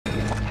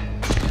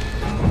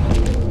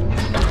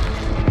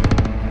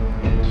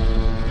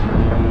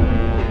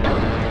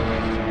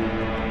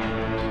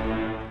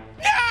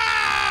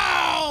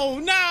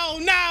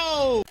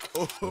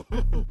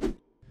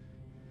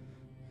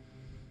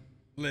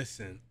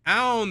Listen, I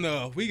don't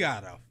know if we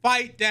gotta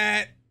fight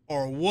that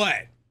or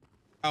what.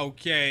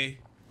 Okay.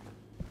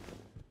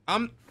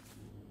 Got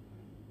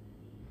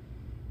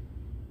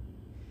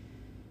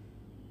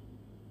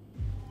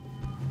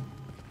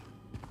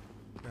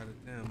a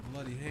damn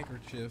bloody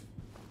handkerchief.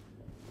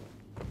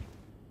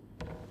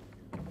 All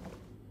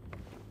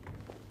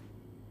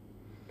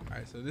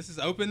right, so this is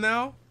open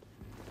now.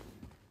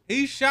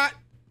 He shot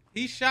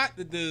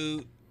the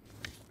dude.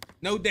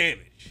 No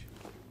damage.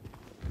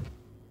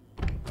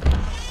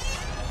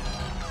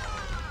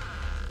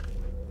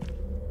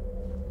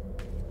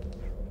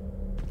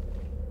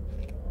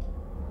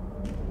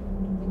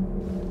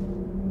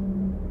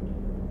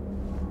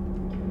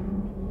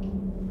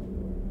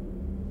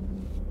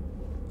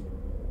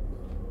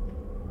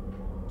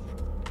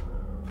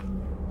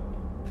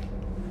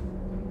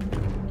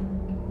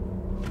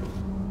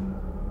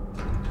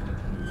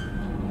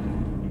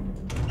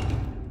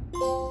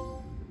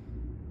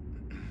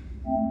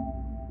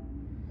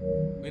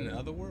 In the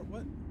other world,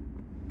 what?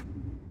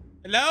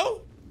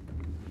 Hello?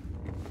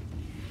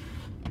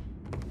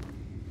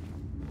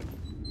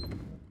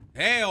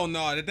 Hell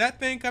no, did that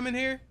thing come in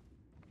here?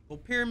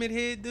 Little pyramid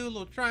head, dude,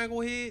 little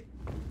triangle head.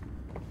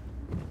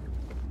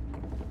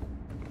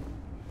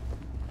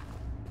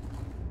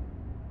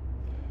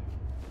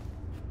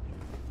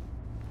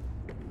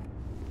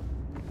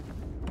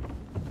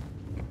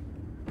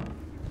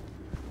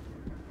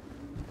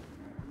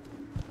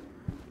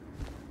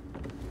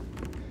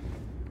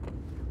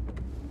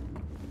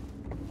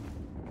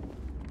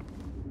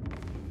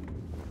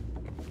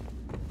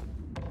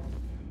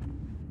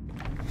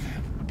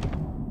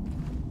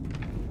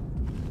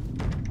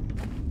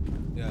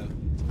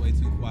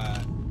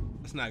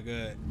 It's not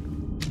good.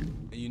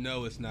 And you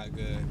know it's not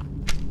good.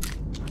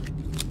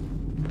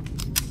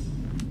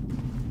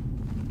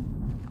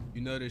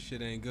 You know this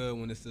shit ain't good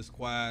when it's this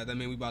quiet. I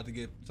mean, we about to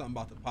get something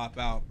about to pop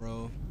out,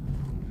 bro.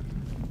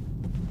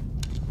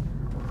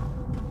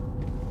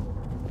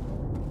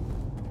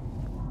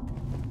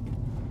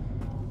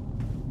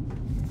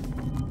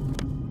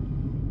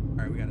 All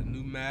right, we got a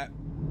new map.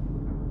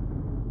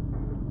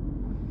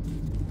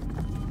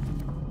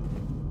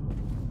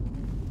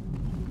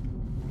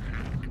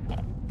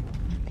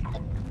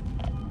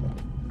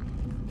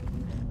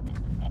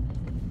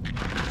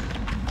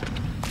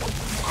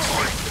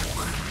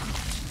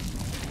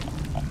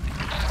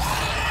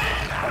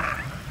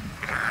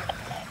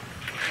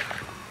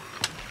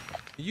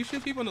 Can you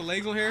shoot people in the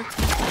legs on here?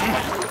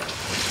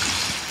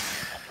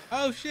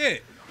 Oh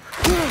shit.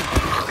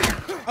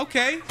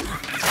 Okay.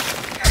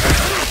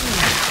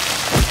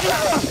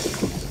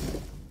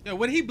 Yo,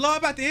 would he blow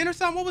up at the end or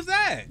something? What was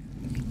that?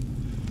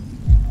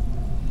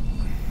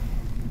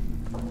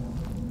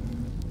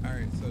 All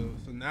right,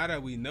 so now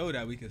that we know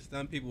that we can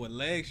stun people with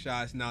leg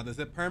shots, now does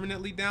it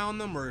permanently down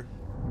them, or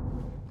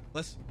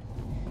let's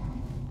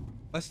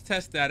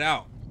test that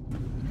out.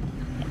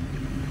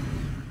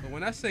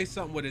 When I say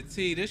something with a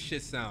T, this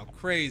shit sound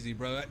crazy,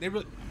 bro. They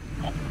really...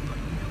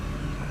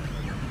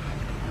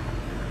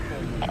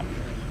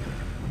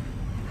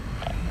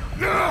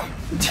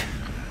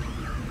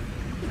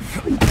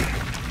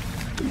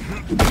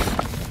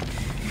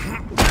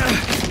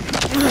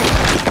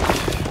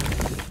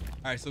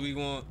 All right, so we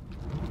want...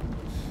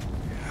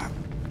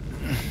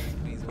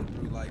 These go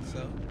through like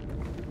so.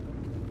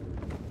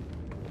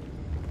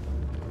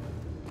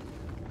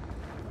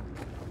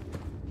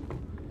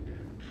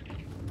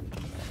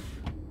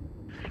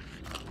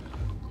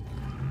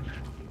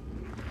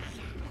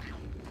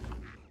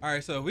 All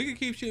right, so if we can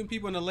keep shooting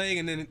people in the leg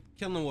and then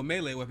killing them with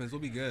melee weapons,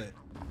 we'll be good.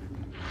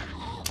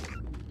 All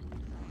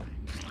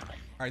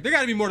right, there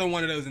gotta be more than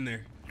one of those in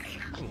there.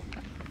 Come on.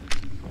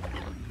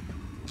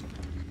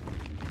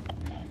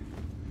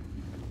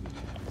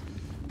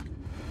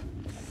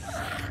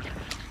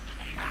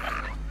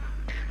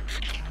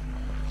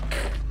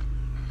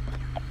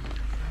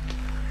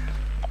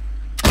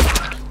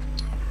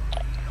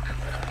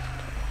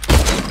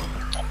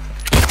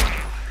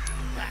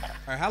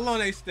 All right, how long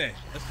they stay?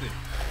 Let's see.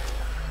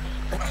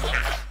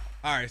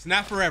 All right, it's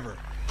not forever.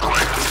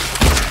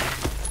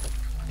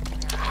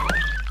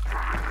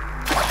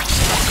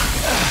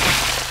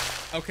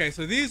 Okay,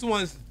 so these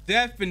ones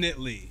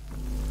definitely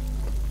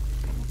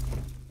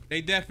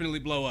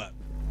blow up.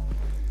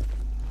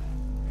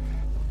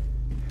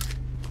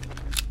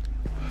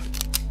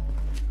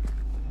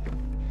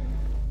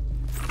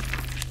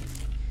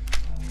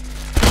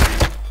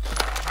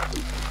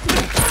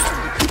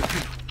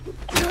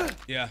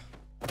 Yeah,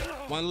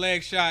 one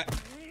leg shot,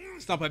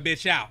 stomp a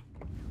bitch out.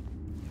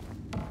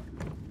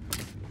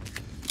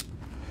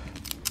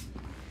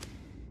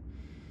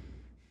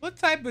 What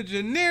type of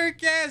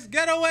generic ass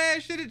ghetto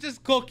ass shit is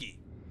just cookie?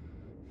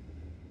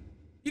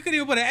 You couldn't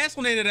even put an S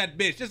on the end of that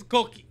bitch, just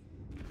cookie.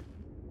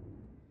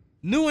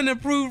 New and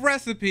improved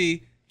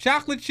recipe,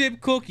 chocolate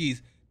chip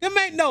cookies. Them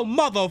ain't no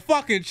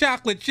motherfucking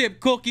chocolate chip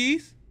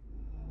cookies.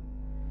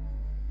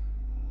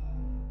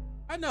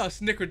 I know a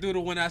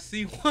snickerdoodle when I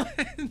see one.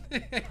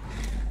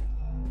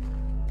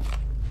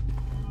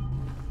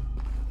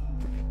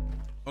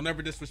 Don't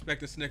ever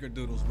disrespect the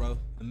snickerdoodles, bro.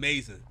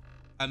 Amazing.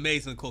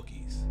 Amazing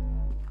cookies.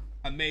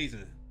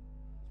 Amazing.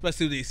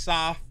 Especially they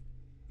soft.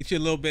 Get you a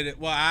little bit of,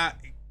 well, I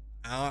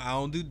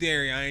don't do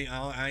dairy.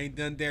 I ain't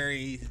done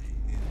dairy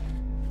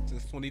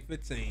since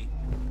 2015.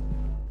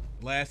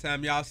 Last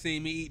time y'all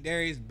seen me eat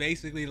dairy is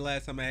basically the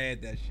last time I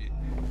had that shit.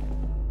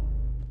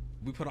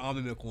 We put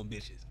almond milk on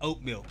bitches.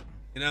 Oat milk.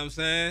 You know what I'm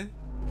saying?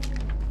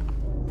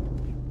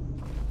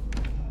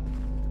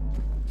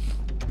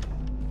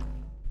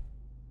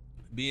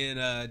 Being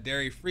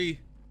dairy free,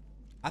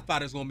 I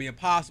thought it was gonna be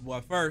impossible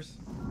at first.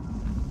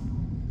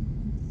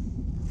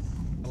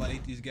 I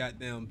ate these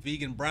goddamn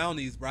vegan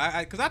brownies, bro.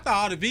 Cause I thought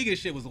all the vegan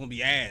shit was gonna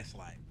be ass,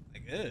 like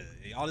ugh,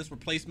 all this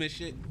replacement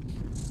shit.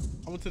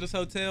 I went to this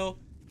hotel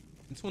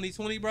in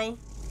 2020, bro.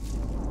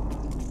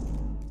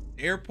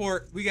 The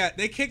airport,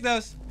 they kicked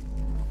us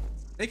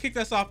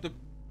off the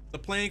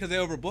plane because they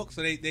overbooked.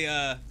 So they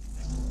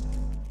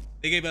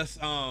gave us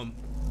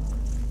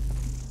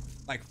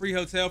like free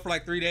hotel for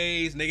like 3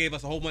 days, and they gave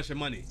us a whole bunch of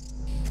money.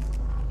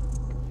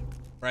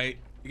 Right?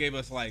 They gave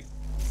us like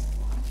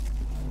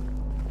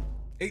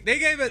they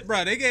gave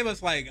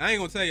us like, I ain't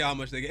gonna tell you how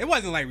much they gave. It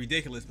wasn't like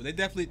ridiculous, but they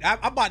definitely,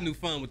 I bought new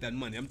phone with that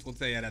money. I'm just gonna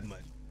tell you that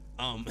much.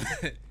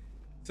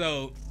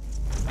 So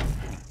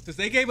since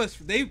they gave us,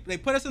 they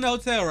put us in the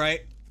hotel,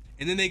 right?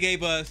 And then they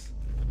gave us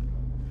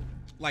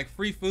like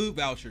free food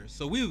vouchers.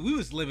 So we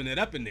was living it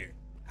up in there.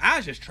 I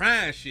was just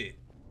trying shit.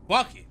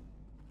 Fuck it.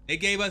 They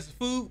gave us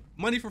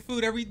money for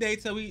food every day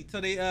till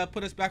they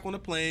put us back on the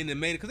plane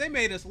and made it, cause they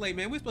made us late,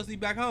 man. We're supposed to be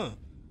back home.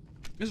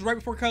 This is right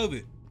before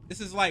COVID.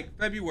 This is like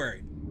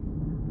February.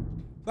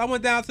 So I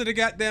went down to the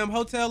goddamn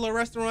hotel or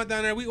restaurant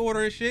down there. We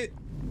ordering shit.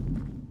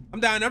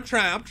 I'm down there.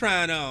 I'm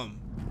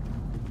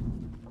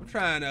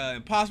trying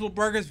Impossible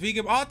Burgers,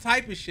 vegan, all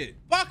type of shit.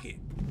 Fuck it.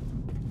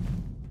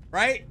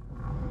 Right?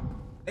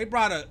 They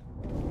brought I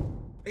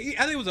think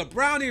it was a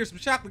brownie or some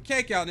chocolate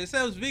cake out, and it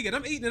said it was vegan.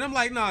 I'm eating it. I'm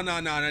like, no. I'm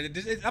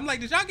like,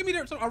 did y'all give me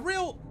a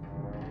real?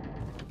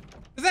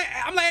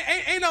 I'm like,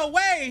 ain't no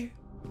way.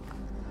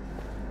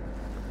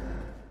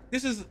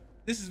 This is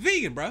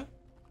vegan, bro.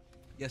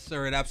 Yes,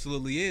 sir. It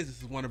absolutely is. This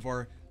is one of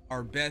our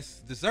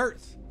best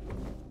desserts.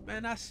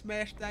 Man, I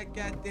smashed that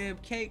goddamn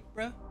cake,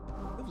 bro.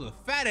 It was a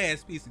fat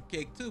ass piece of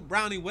cake too.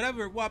 Brownie,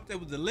 whatever it was, it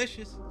was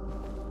delicious.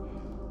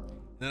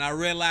 Then I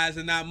realized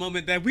in that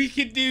moment that we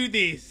could do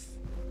this.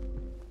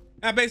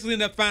 I basically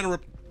ended up finding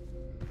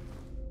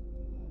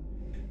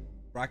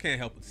bro, I can't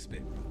help but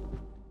spit, bro.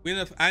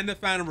 I ended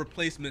up finding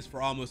replacements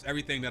for almost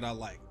everything that I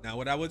like. Now,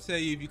 what I would tell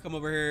you, if you come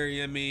over here,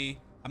 you know what I mean?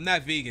 I'm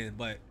not vegan,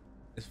 but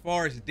as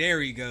far as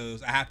dairy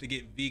goes, I have to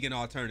get vegan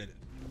alternative.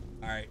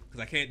 All right, because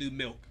I can't do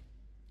milk.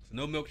 So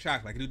no milk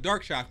chocolate. I can do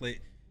dark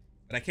chocolate,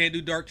 but I can't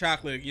do dark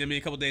chocolate, you know what I mean,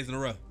 a couple days in a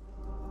row.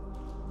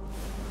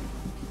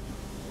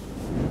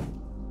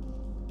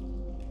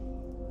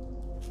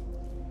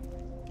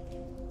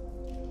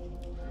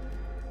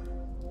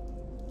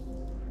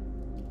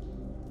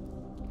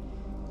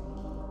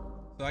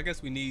 So I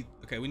guess we need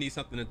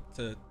something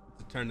to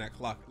turn that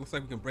clock. It looks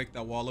like we can break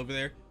that wall over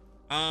there.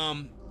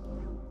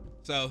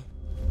 So,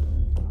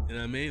 you know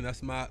what I mean?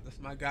 That's my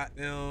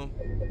goddamn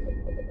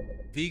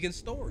vegan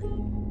story.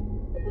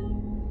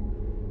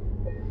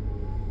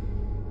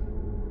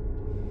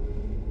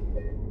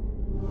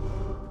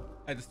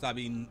 I had to stop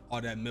eating all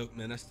that milk,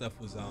 man. That stuff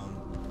was I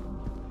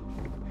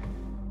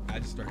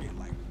just started getting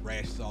like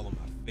rashes all on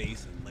my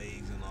face and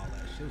legs and all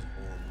that. Shit was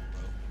horrible.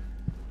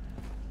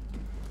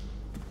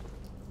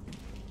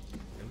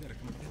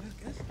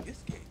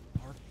 This game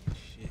dark as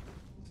shit.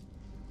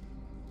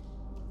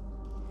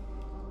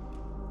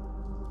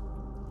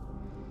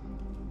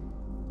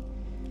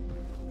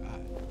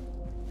 God.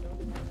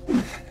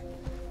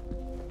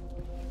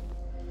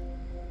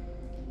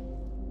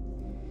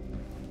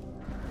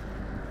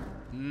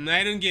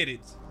 I didn't get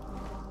it.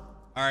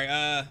 All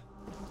right,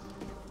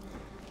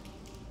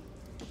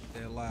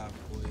 they're live,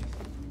 boys.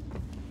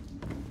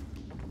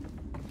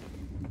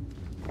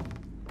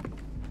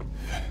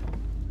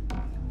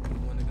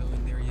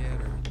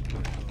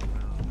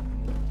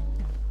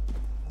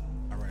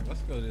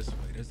 Go this way.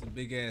 There's a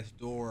big ass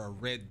door, a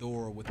red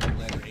door with the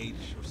letter H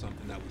or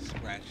something that was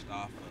scratched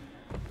off of.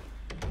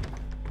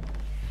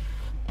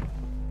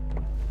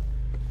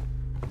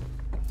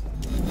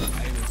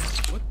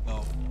 What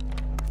the?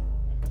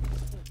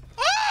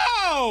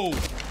 Oh!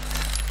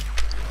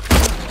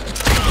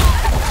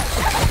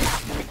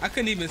 I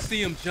couldn't even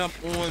see him jump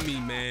on me,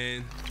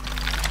 man.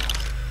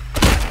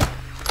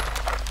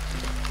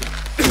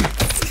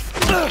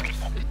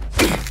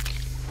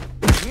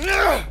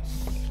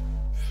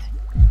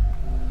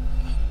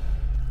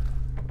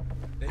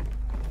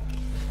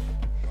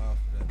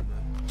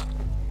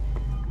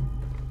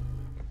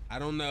 I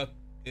don't know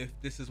if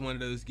this is one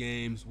of those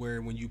games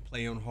where when you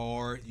play on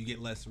hard, you get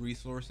less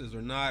resources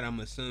or not. I'm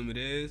assuming it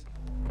is.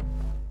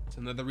 It's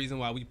another reason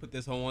why we put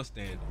this whole on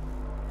standard.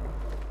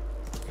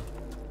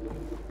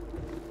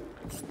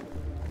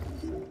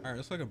 All right,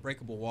 looks like a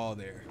breakable wall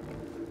there.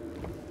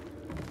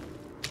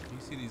 Can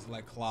you see these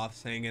like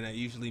cloths hanging. That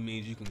usually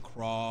means you can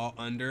crawl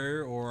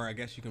under, or I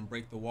guess you can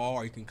break the wall,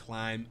 or you can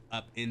climb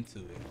up into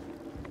it.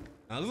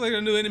 Now, looks like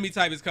a new enemy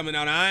type is coming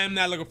out. I am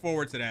not looking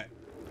forward to that.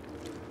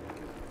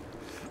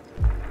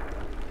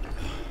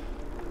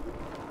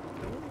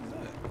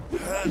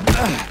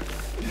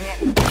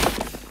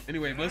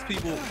 Anyway, most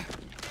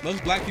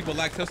black people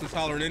lactose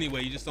intolerant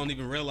anyway. You just don't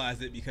even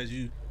realize it because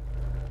you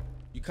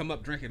come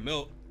up drinking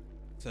milk,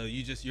 so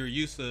you're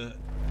used to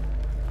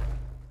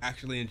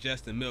actually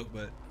ingesting milk.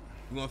 But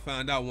we're gonna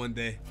find out one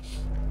day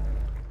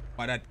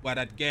why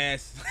that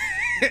gas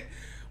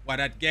why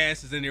that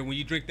gas is in there when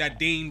you drink that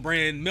Dean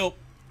brand milk.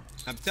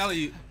 I'm telling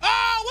you.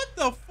 Oh, what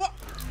the fuck?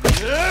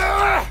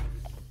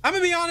 I'm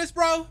gonna be honest,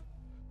 bro.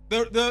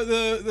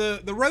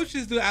 The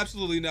roaches do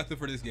absolutely nothing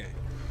for this game.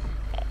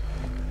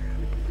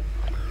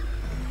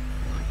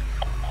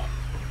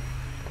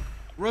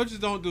 Roaches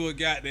don't do a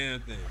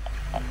goddamn thing.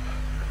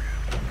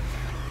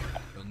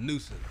 A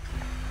nuisance.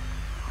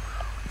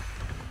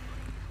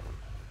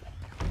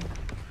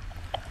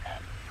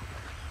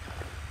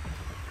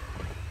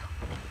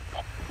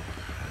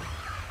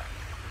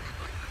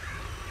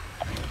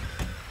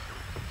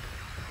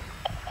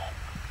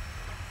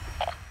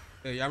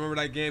 Hey, y'all remember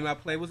that game I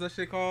played? What's that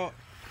shit called?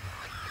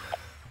 I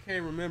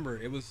can't remember.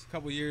 It was a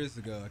couple years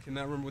ago. I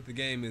cannot remember what the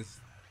game is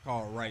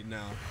called right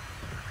now.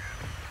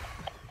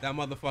 That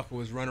motherfucker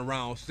was running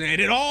around saying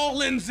it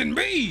all ends in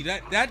me.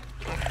 That.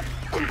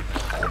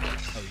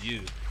 Oh,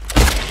 you.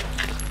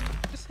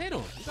 Just hit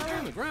him. He's already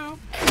on the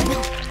ground.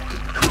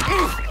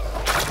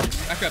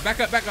 Back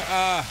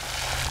up.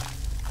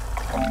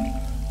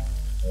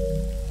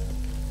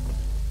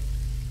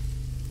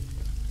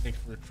 Thanks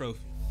for the trophy.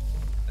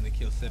 And they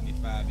killed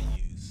 75 of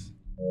yous.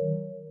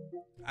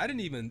 I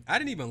didn't even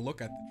look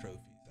at the trophies.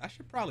 I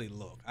should probably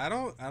look. I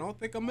don't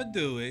think I'm gonna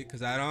do it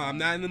because I'm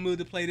not in the mood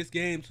to play this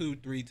game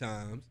 2-3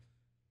 times.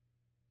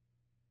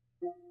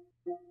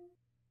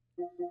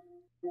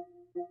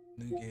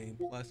 New game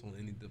plus on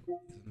any device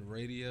on the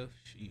radio.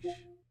 Sheesh.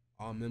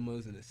 All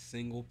memos in a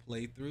single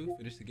playthrough.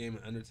 Finish the game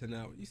in under 10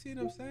 hours. You see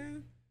what I'm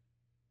saying?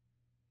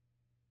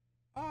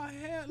 Oh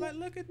hell, like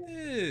look at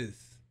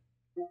this.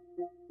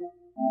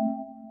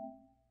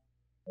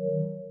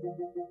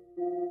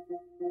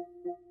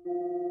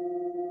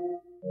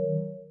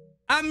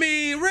 I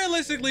mean,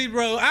 realistically,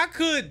 bro, I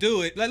could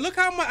do it. Like, look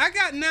how much I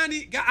got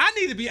 90. I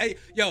need to be.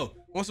 Yo,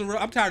 on some real,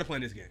 I'm tired of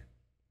playing this game.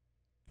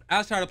 I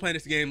was tired of playing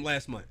this game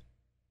last month.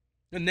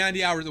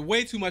 90 hours of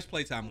way too much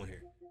playtime on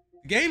here.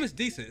 The game is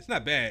decent. It's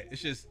not bad.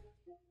 It's just,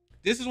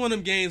 this is one of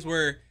them games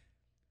where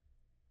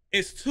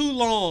it's too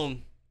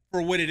long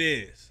for what it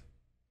is.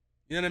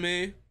 You know what I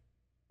mean?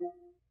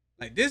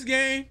 Like this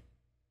game,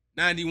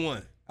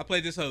 91. I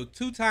played this whole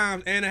 2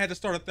 times, and I had to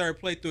start a 3rd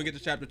playthrough and get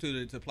to chapter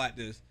 2 to plat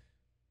this.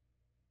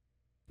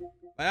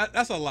 Like,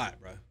 that's a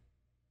lot, bro.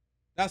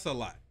 That's a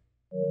lot.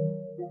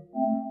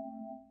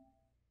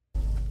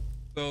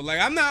 So, like,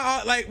 I'm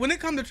not, like, when it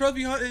comes to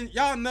trophy hunting,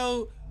 y'all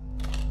know,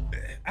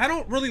 I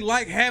don't really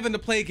like having to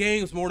play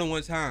games more than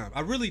one time.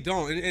 I really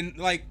don't. And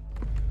like,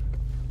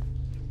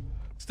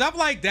 stuff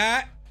like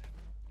that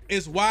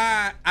is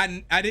why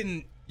I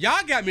didn't,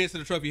 y'all got me into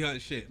the trophy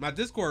hunting shit. My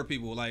Discord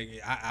people, like,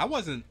 I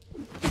wasn't,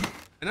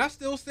 and I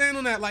still stand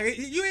on that. Like,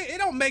 it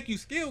don't make you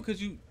skilled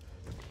because you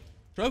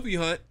trophy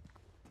hunt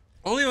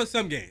only on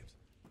some games.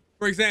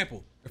 For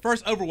example, the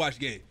first Overwatch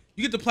game,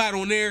 you get the plat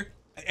on there,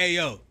 hey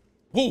yo,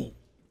 whoa.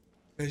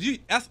 Cause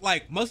that's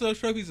like, most of those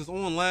trophies is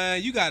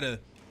online. You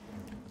gotta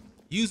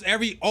use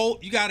every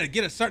ult, you gotta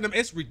get a certain number.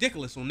 It's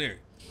ridiculous on there.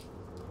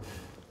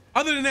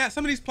 Other than that,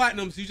 some of these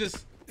platinums, you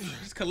just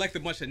collect a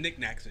bunch of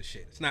knickknacks and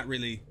shit. It's not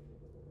really,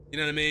 you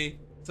know what I mean?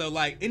 So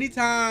like,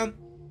 anytime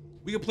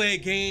we can play a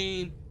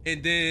game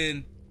and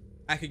then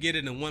I could get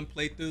it in one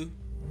playthrough,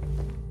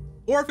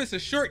 or if it's a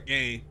short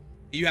game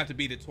and you have to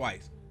beat it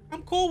twice,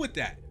 I'm cool with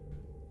that.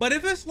 But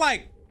if it's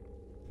like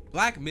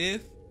Black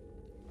Myth,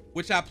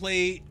 which I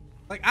played,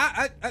 like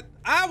I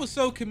was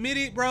so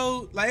committed,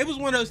 bro. Like, it was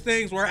one of those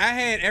things where I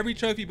had every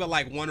trophy but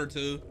like 1 or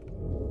 2.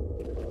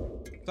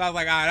 So I was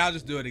like, all right, I'll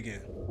just do it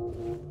again.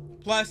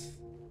 Plus,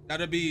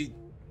 that'll be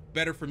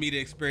better for me to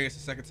experience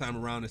the second time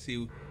around to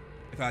see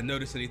if I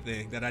notice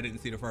anything that I didn't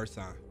see the first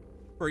time.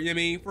 For, you know what I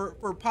mean?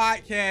 For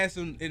podcasts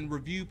and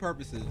review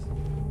purposes.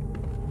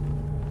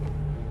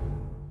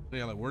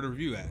 Yeah, like, where the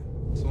review at?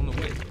 It's on the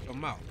way.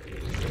 Come out.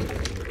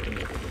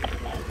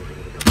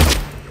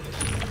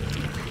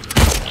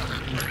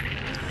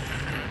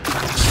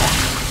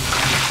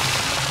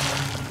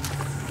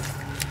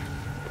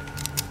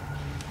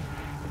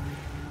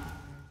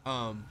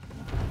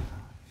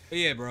 But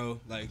yeah, bro,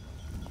 like,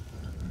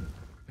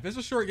 if it's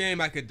a short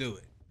game, I could do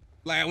it.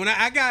 Like, when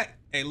I got,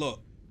 hey,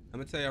 look, I'm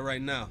gonna tell you right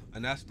now,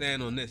 and I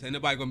stand on this. Ain't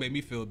nobody gonna make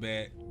me feel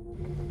bad.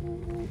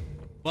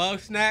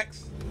 Bug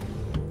Snacks,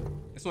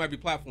 it's on every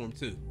platform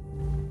too.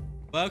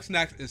 Bug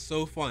Snacks is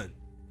so fun.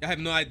 Y'all have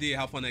no idea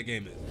how fun that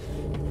game is.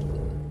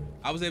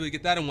 I was able to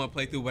get that in one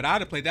playthrough, but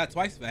I'd have played that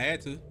twice if I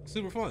had to.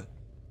 Super fun,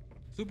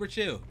 super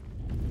chill,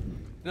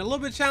 and a little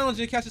bit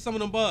challenging catching some of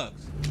them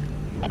bugs.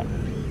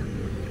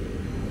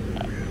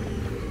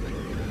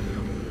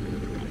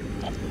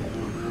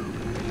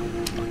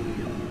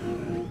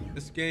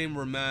 game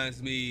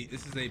reminds me,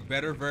 this is a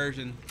better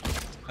version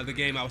of the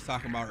game I was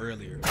talking about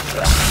earlier.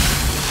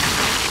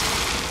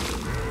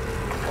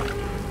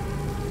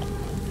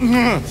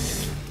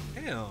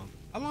 Damn,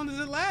 how long does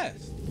it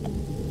last?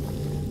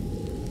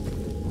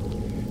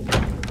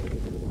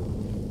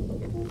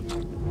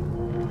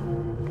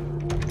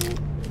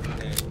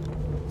 Okay.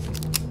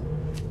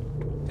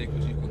 Take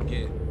what you can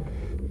get.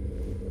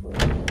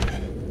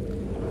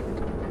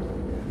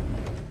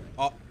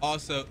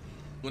 Also,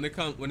 when it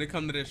come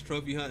to this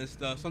trophy hunting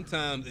stuff,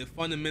 sometimes it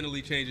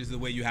fundamentally changes the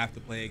way you have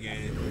to play a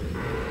game,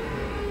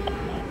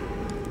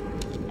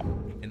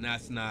 and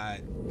that's not.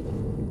 You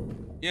know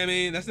what I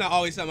mean? That's not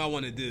always something I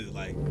want to do.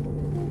 Like,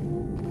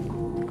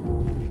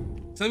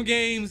 some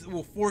games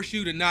will force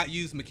you to not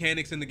use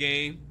mechanics in the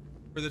game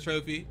for the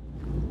trophy.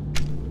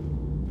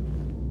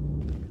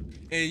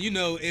 And you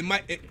know, you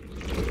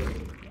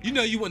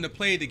wouldn't have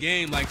played the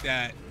game like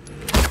that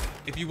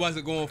if you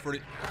wasn't going for the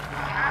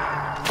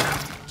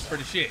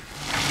shit.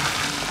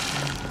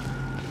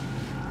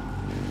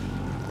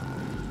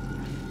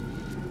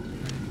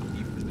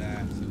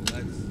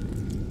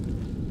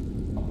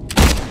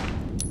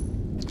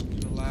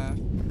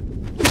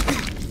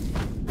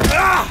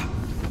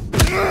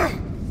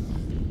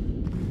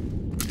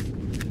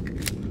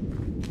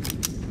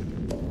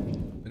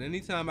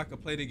 Anytime I can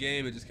play the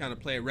game and just kind of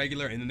play it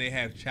regular, and then they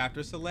have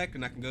chapter select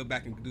and I can go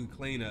back and do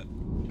cleanup.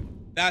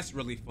 That's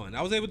really fun.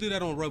 I was able to do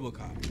that on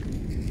RoboCop.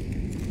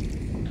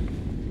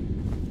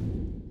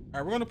 All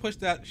right, we're gonna push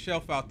that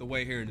shelf out the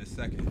way here in a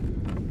second.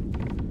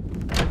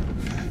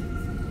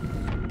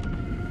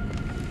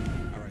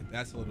 All right,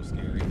 that's a little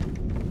scary.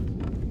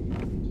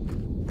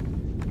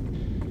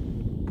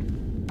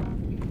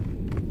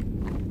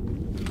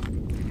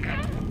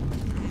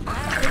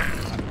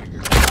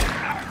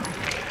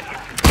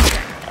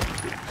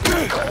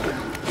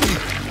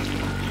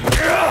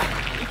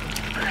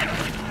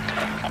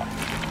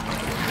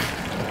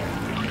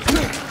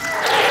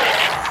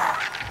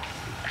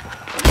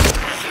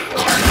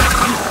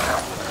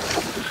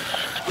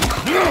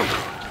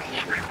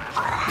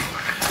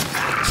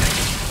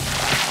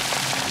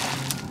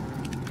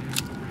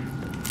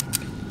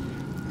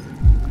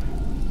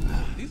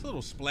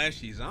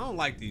 Splashies. I don't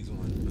like these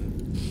ones, man.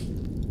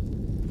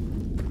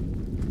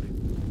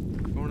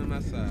 Going to my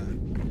side.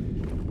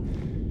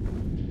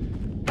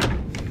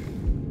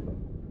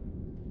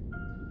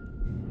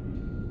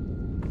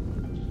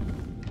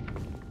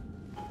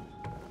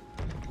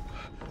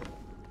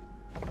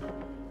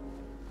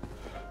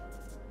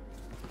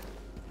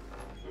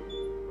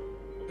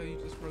 What you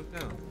just wrote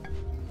down?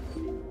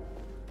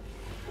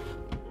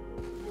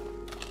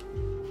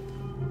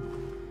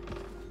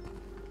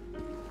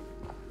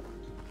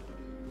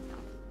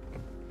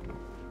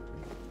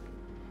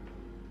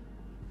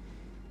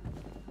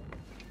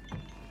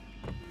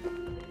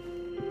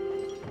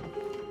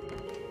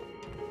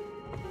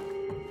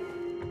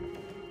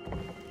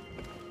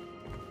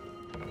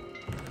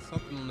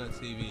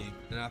 TV,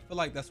 and I feel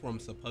like that's where I'm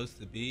supposed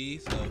to be.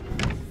 So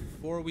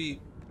before we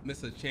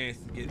miss a chance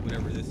to get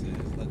whatever this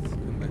is, let's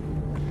come back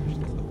and push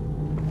this up.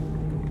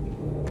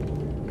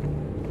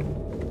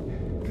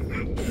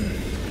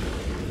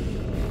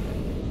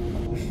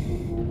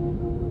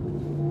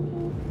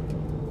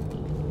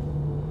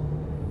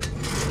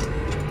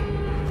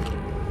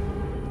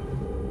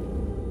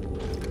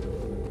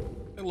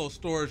 A little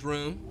storage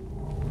room.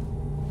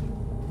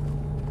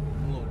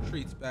 Little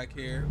treats back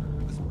here.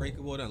 It's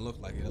breakable. It doesn't look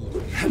like it. It looks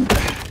like it.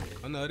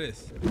 Oh no, it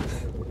is.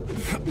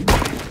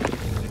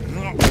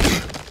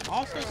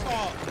 I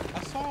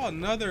saw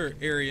another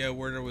area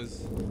where there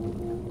was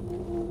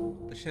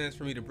a chance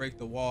for me to break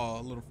the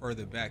wall a little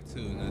further back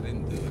too, and I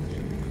didn't do it.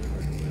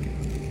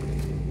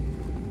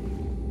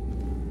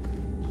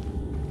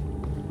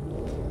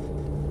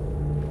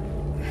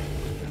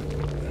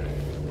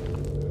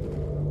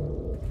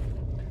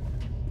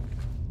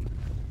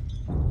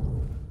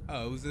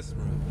 Oh, it was this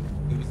room.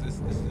 It was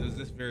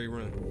this very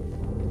room.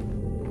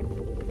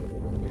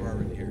 We're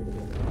already here.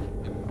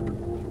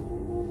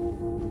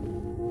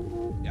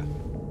 Yeah.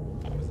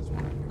 It was this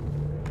one right here.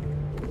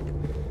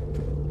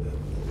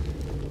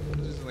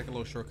 This is like a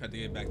little shortcut to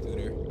get back through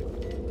there.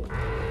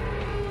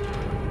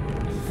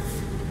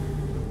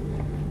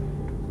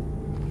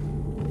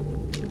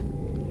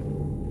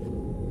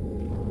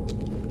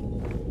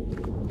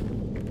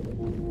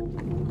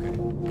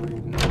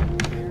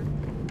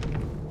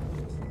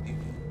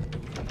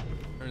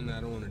 I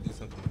don't want to do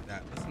something like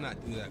that. Let's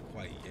not do that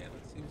quite yet.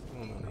 Let's see what's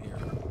going on here.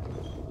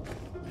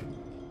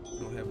 We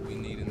don't have what we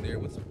need in there.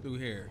 What's through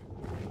here?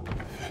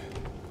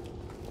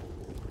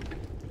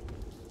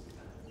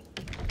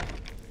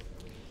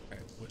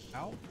 Okay,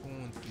 without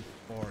going too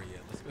far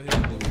yet, let's go ahead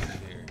and do what's in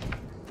here.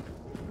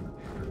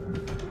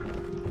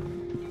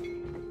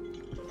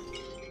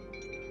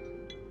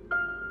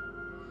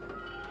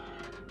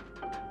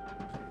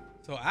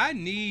 So I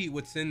need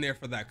what's in there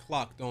for that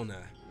clock, don't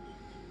I?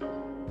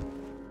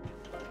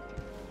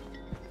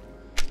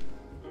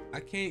 I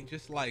can't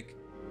just like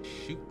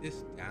shoot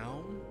this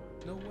down.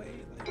 No way.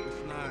 Like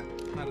it's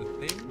not a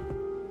thing.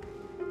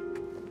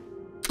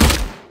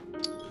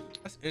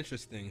 That's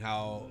interesting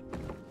how,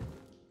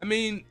 I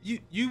mean,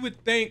 you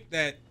would think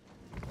that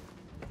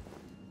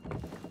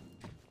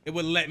it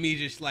would let me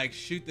just like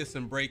shoot this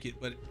and break it,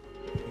 but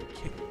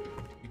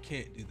you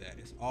can't do that.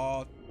 It's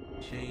all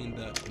chained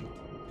up and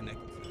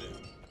connected to this.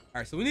 All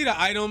right, so we need an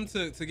item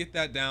to get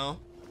that down.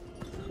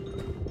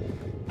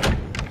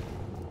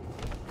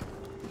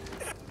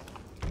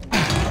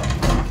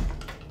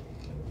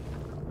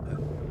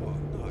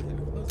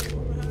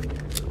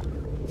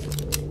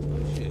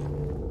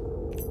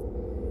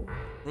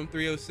 Room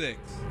 306.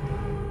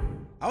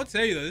 I would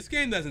tell you though, this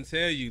game doesn't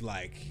tell you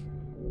like,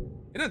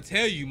 it doesn't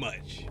tell you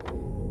much.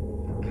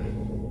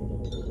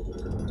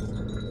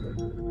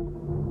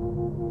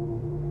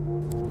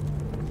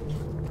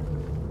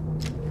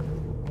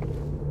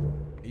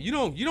 You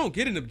don't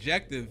get an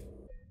objective.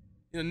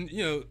 You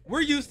know,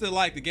 we're used to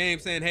like the game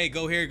saying, hey,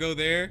 go here, go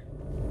there.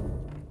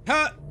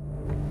 Huh?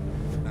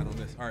 Not on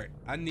this. All right,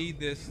 I need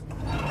this.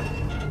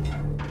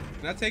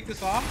 Can I take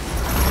this off?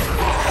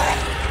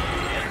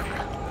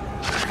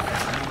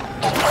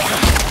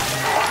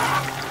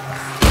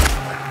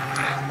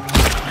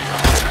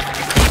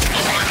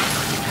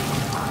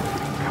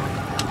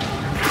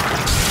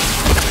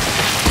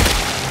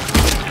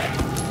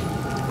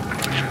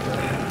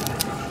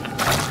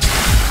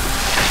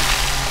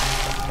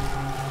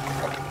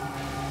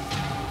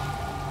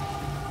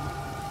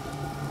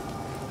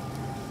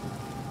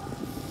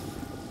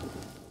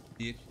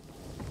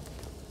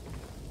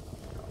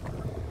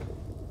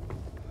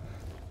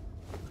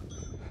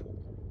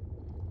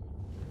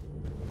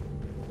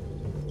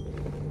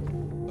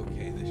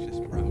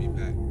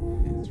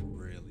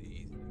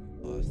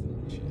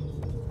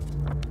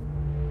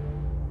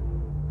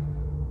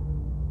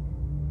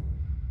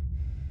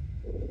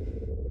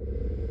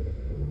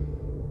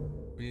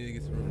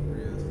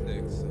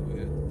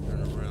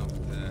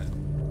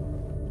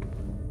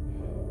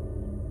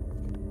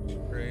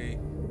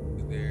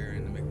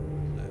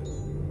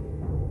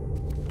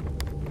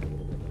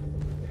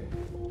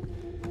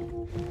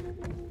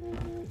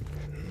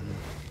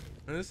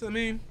 I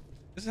mean,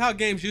 this is how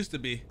games used to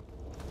be.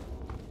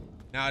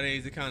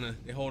 Nowadays,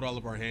 they hold all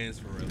of our hands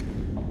for real.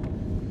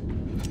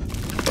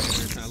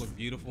 They're trying to look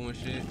beautiful and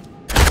shit.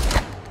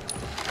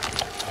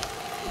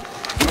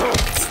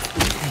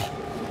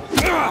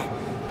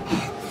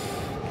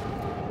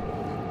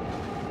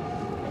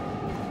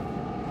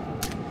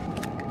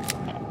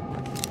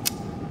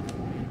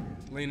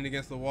 Leaning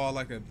against the wall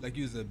like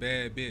you was a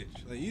bad bitch.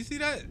 Like, you see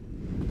that?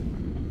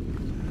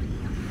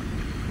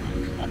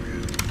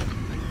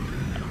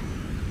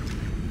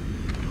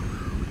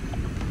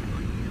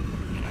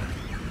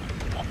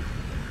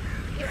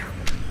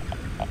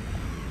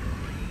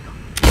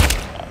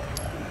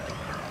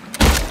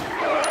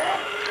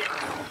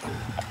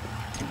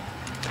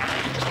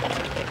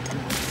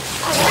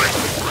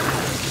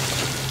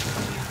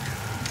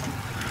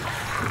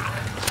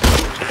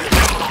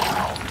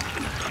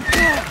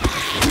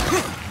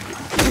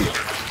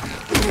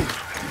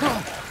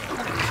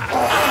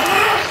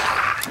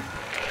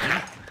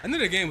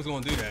 The game was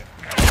gonna do that.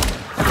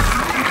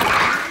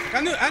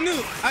 I knew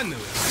it.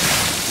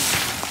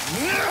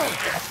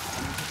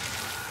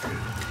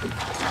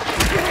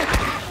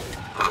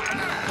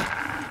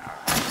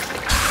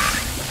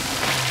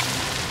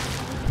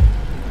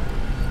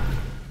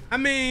 I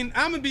mean,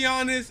 I'm gonna be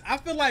honest. I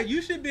feel like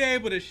you should be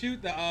able to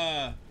shoot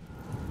the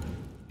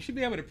you should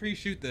be able to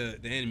pre-shoot the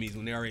enemies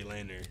when they already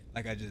land there,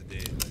 like I just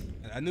did.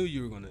 I knew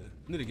you were gonna.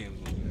 I knew the game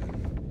was gonna do that.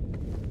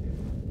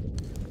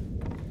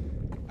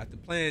 After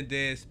playing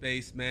Dead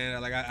Space, man,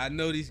 like I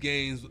know these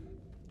games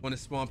want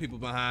to spawn people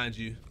behind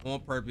you on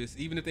purpose.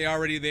 Even if they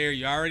already there,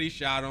 you already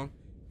shot them.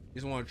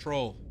 You just want to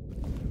troll.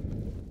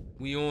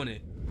 We on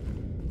it.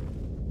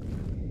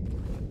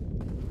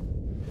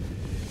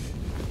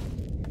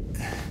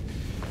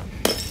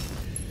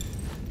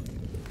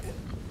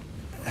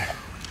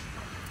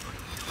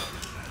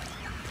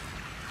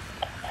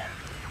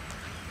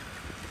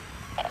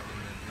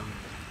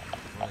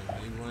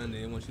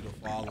 They want you to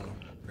follow them.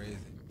 Crazy.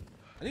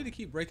 I need to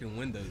keep breaking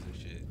windows and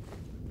shit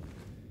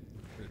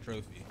for the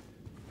trophy.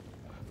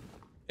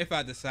 If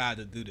I decide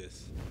to do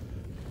this.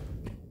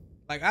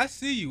 Like, I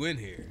see you in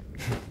here.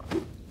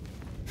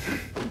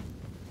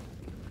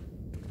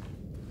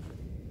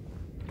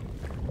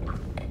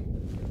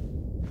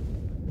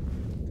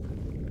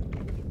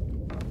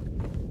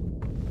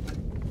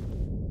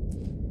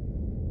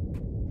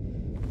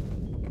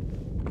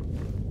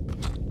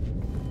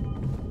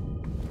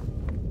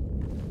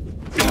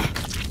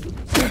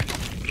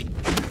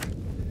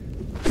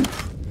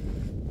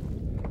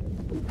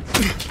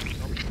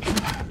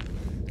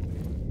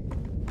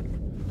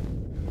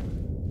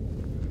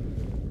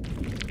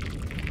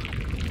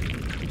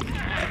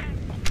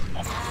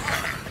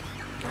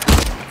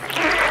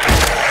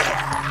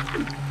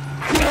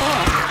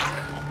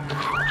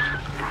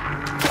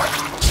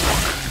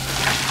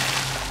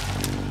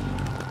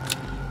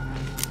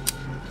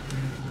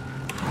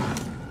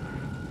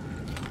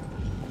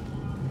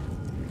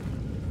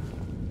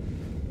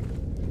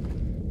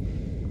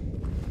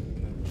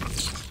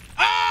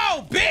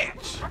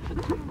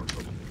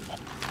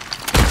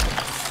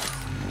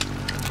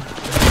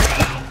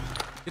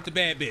 Get the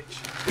bad bitch.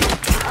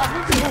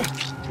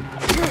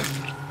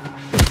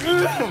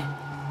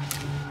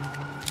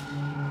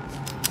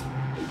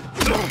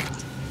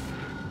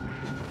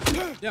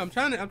 Yeah, I'm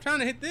trying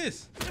to hit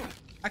this.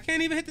 I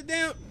can't even hit the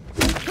damn.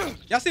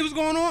 Y'all see what's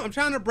going on? I'm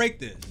trying to break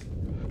this.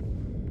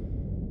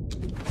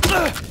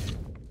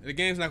 The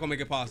game's not gonna make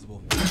it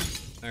possible.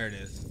 There it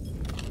is.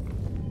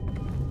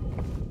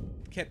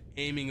 Kept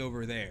aiming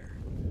over there.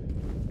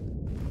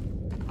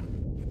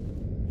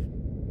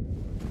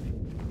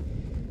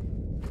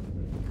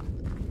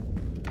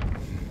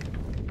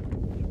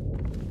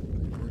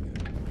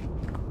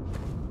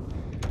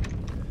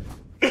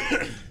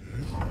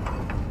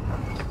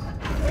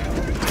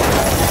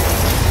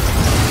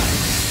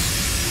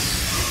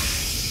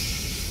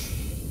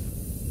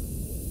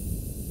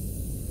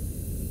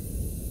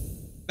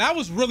 That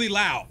was really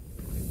loud.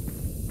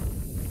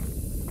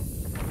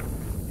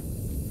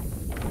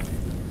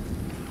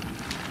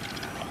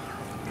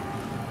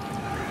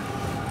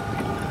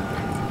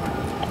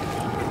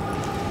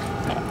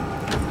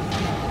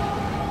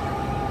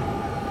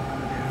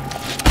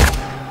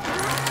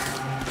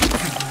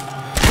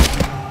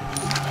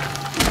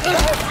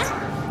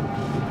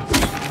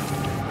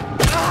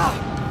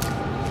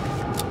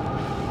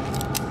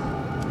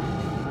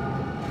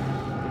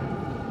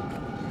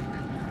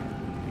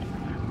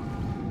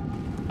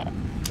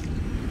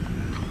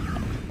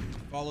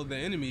 Follow the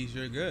enemies,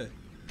 you're good.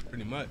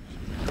 Pretty much.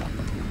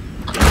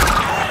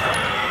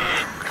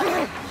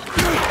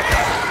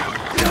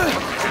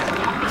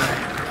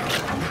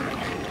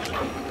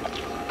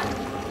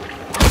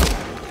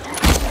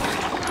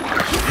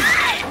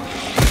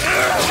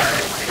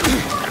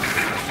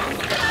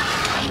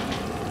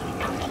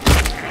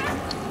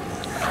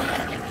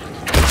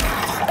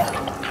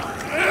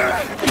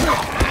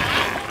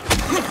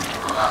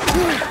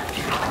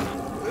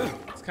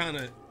 It's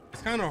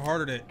kind of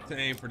harder to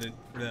aim for the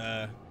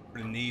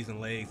knees and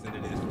legs than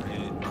it is for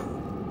head.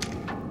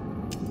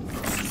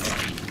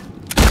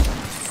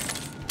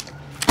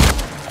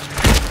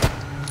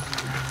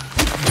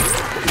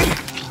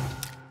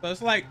 So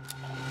it's like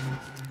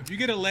if you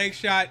get a leg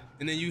shot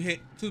and then you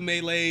hit 2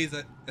 melees,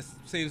 that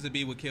seems to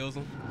be what kills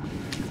them.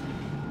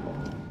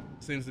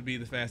 Seems to be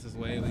the fastest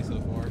way, at least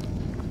so far.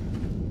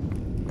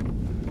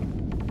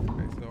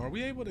 Okay, so are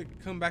we able to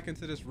come back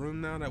into this room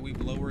now that we've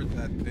lowered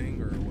that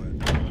thing, or what?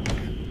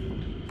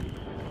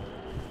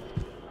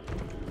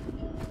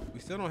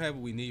 Still don't have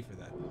what we need for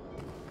that.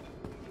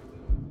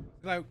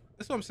 Like,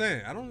 that's what I'm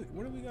saying.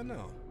 What do we got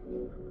now?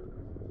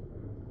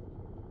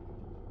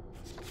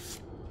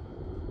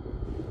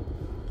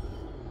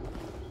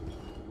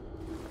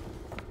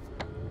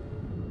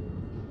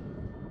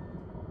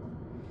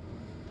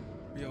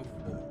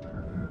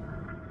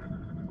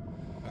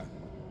 Okay.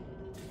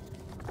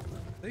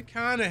 They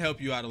kind of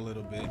help you out a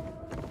little bit.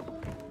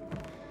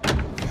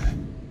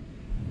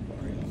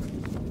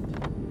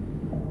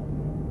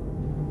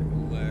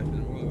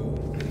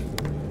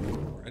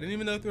 I didn't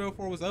even know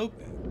 304 was open.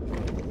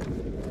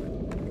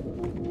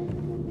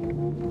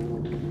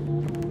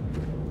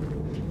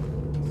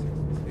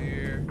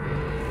 Here.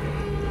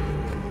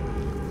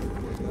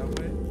 That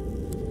way.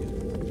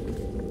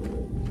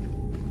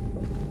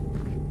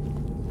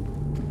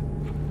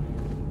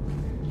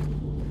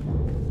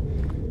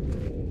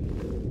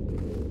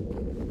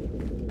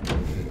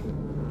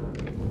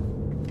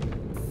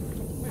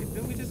 Wait,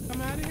 didn't we just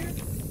come out of here?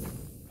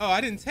 Oh,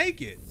 I didn't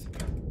take it.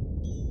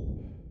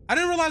 I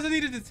didn't realize I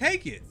needed to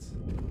take it.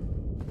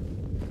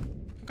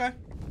 Okay.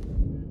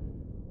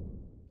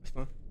 That's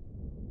fine.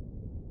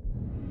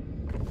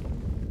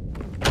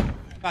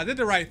 I did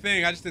the right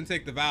thing. I just didn't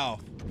take the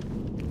valve.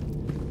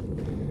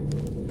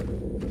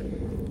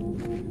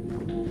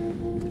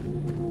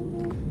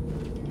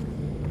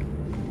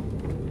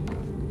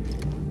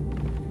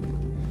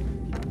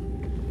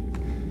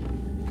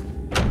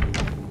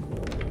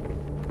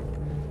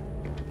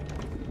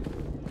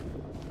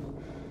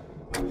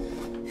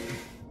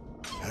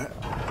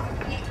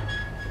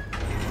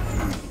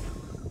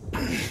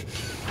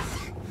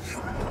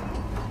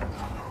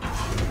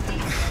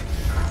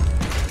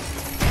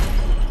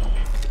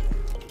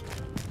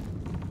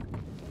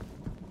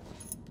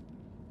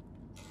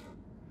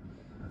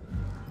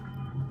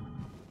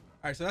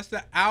 All right, so that's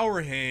the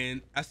hour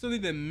hand. I still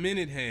need the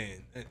minute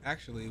hand. And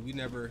actually, we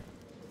never.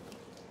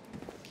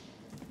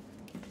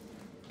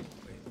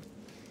 Wait.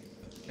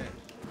 Okay.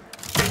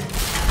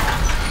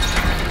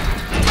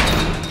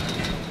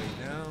 Way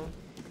down.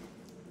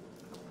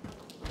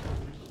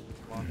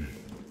 Walk.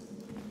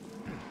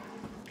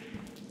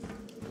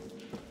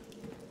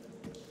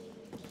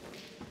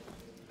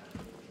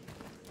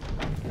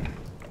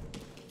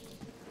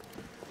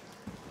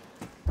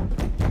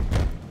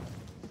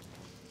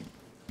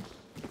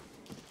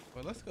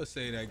 Well, let's go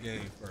save that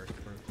game first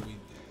before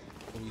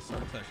we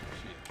start touching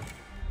shit.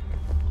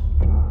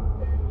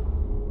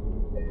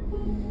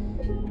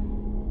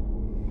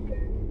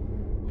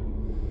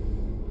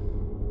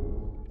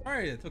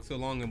 Sorry it took so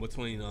long in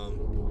between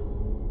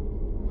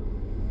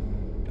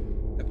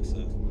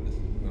episodes. This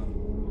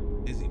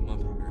busy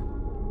month here.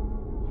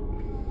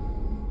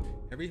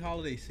 every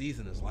holiday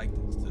season is like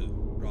this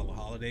too. For all the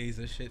holidays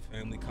and shit,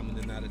 family coming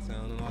in and out of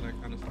town and all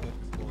that kind of stuff.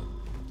 It's cool.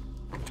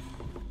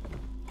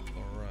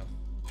 Rough.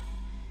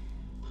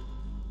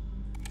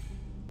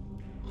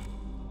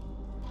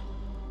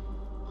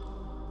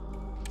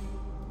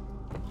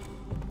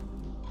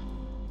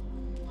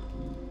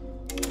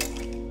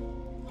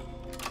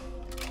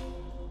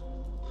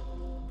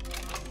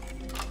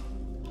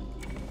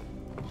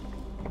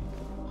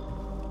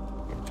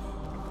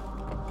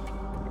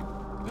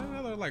 Is there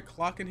another like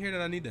clock in here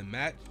that I need to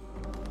match?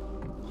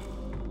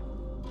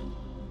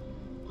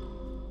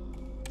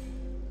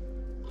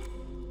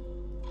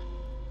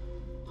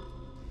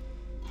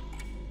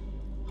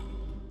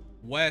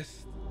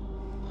 West.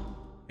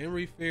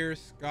 Henry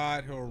fears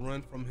Scott. He'll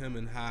run from him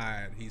and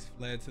hide. He's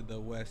fled to the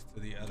west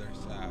to the other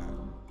side.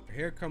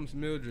 Here comes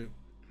Mildred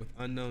with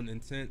unknown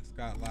intent.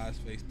 Scott lies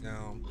face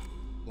down,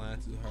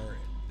 blind to her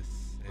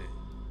descent.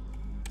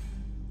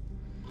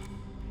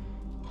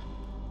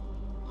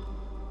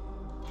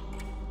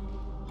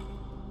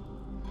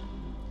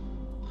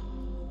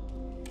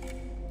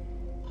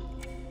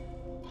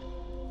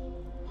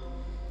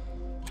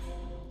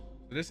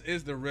 So this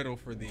is the riddle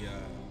for the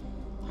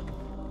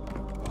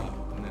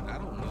and then I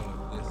don't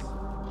know if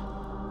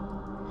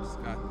this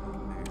Scott thing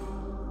there.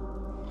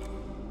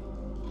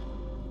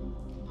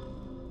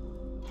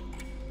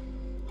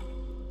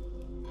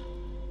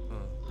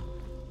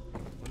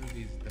 One of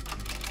these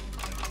definitely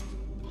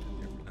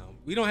different now.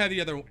 We don't have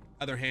the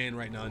other hand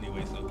right now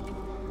anyway, so.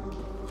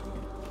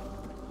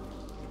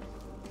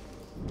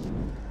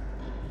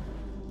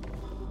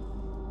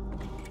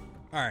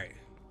 All right,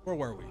 where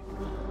were we?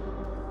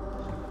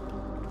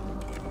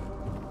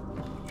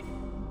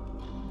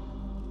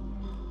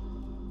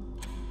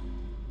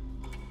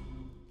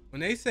 When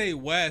they say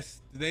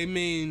west, do they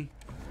mean?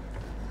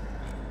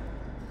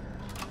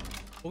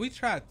 Well, we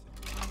tried to.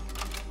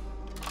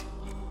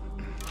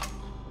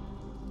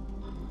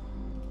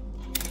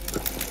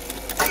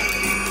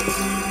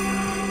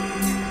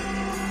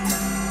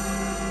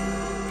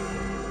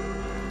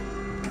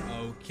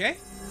 Okay.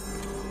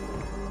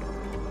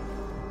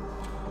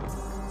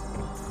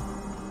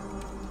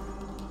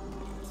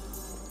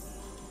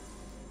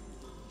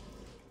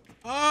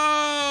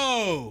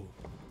 Oh!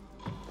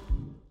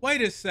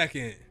 Wait a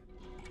second.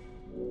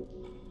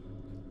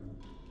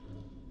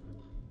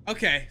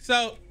 Okay,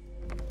 so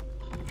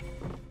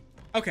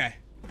okay,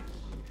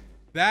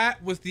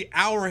 that was the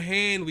hour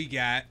hand we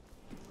got.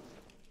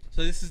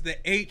 So this is the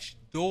H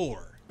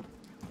door.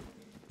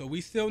 So we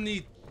still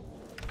need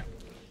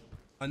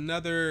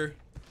another.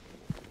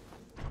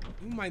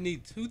 We might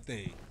need two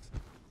things.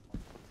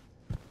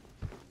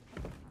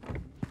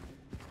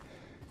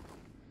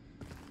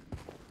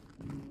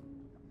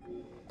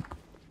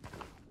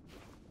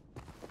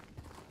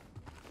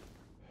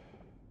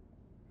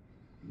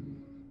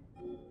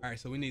 All right,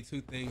 so we need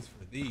two things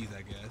for these,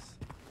 I guess.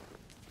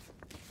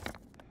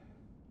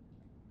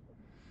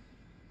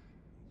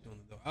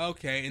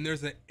 Okay, and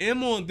there's an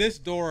M on this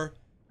door,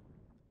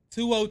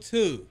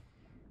 202.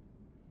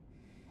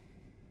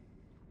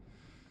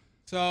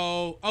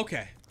 So,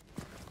 okay.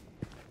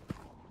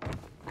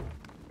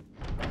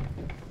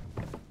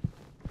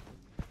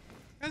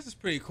 This is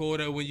pretty cool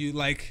though when you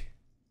like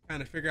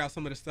kind of figure out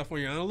some of the stuff on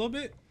your own a little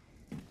bit.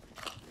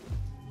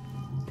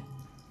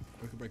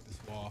 We can break this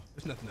wall.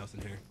 There's nothing else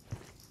in here.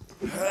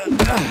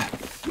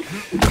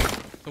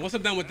 So once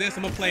I'm done with this,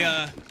 I'm gonna play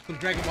some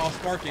Dragon Ball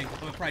Sparking. I'm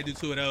gonna probably do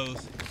two of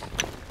those.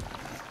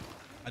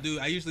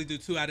 I usually do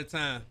two at a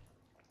time,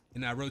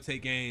 and I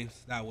rotate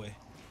games that way.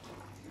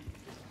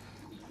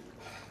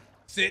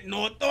 Sitting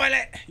on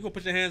toilet. You gonna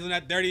put your hands on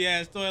that dirty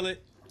ass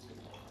toilet?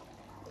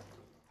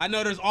 I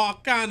know there's all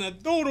kind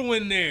of doodle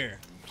in there.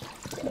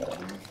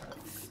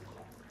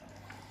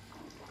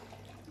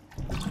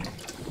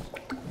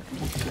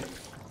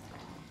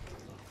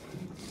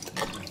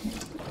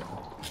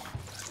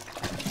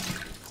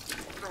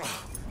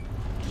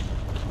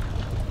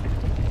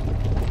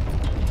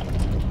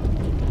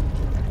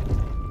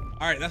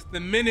 All right, that's the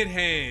minute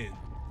hand,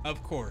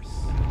 of course.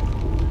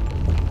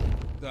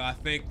 So I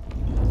think,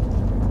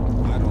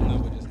 I don't know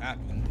what just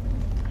happened,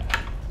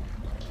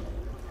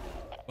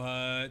 but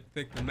I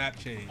think the map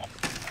changed.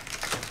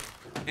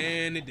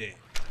 And it did.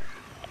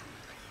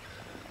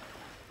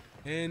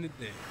 And it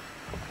did.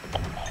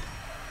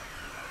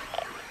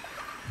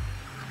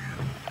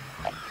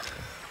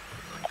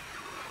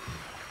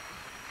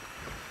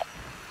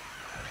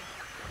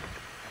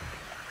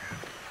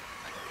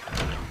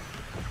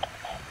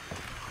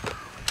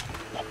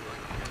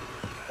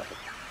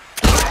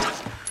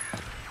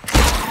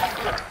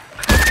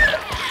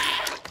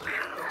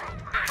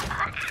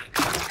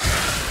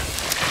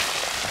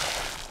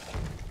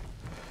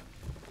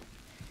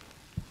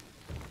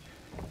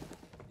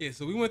 Yeah,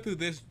 so we went through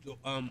this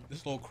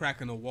this little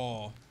crack in the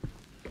wall.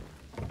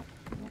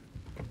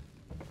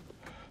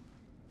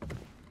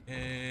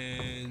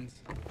 And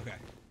okay.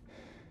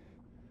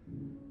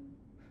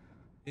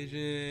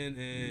 Vision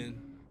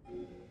and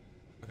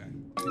okay.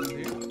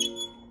 Vision here.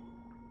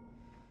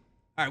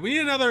 All right, we need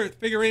another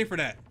figurine for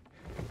that.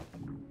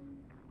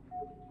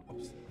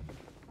 Oops.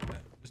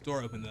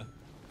 door open though.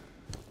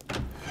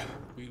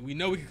 We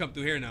know we can come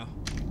through here now.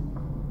 Just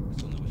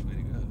don't know which way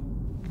to go.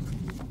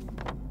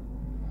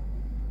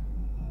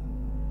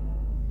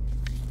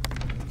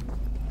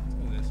 Let's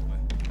go this way.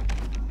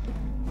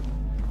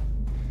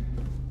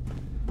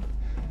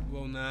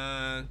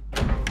 209.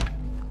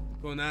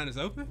 209 is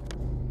open?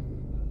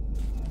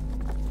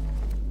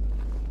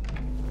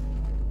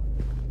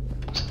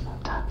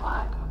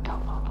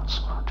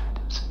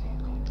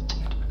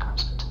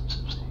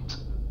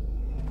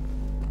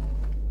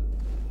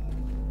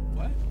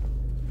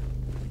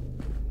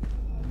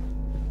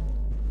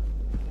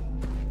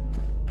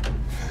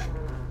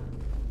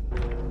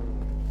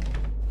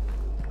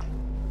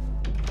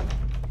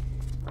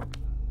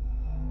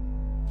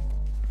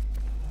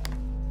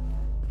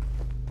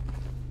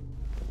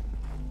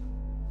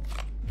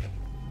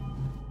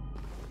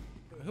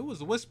 Who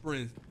was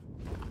whispering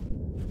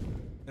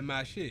in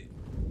my shit?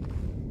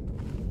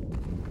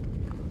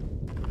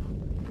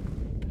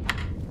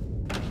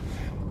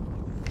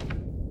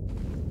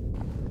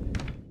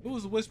 Who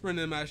was whispering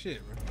in my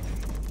shit, bro?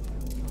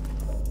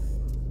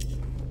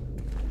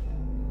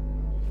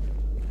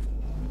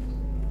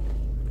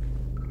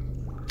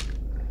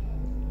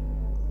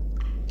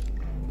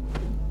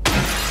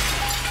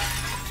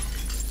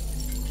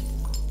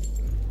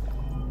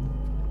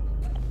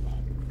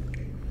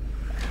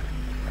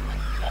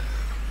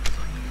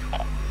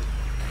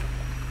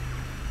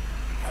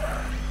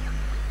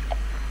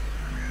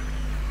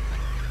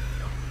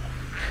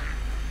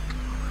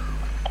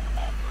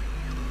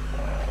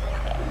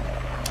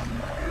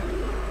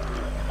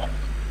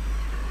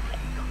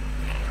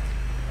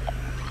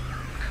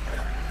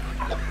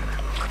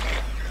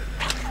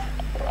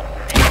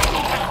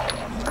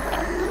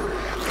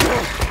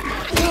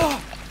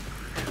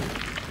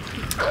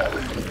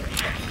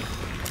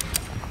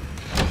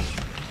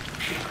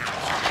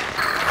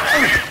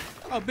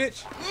 Oh,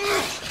 bitch.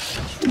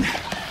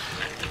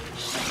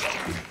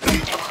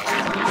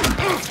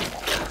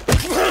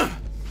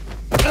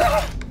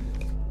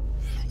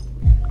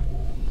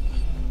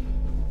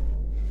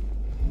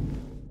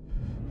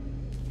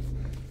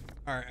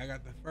 All right, I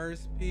got the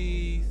first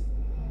piece.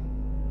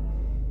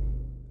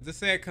 Just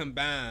said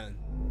combine.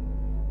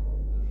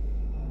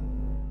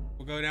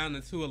 We'll go down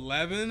to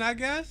 211, I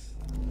guess.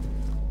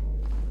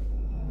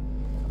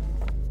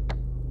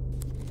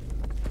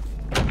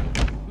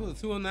 What was it,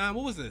 209?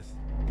 What was this?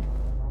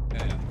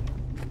 Yeah.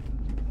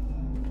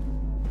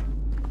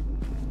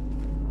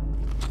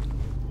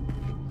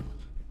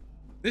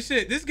 This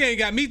game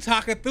got me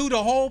talking through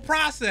the whole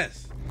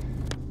process. All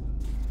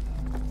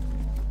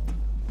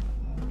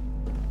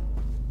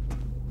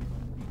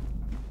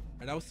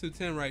right, that was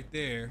 210 right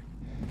there.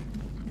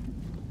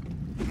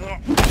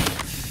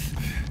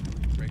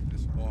 Break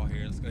this wall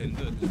here. Let's go ahead and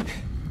do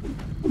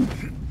it.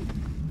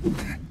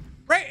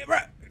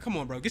 Right. Come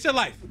on, bro. Get your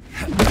life.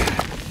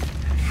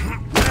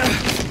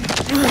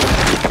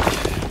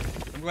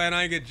 I'm glad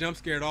I ain't get jump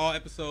scared all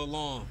episode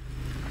long.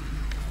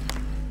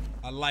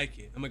 I like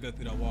it. I'm gonna go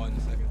through that wall in a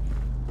second.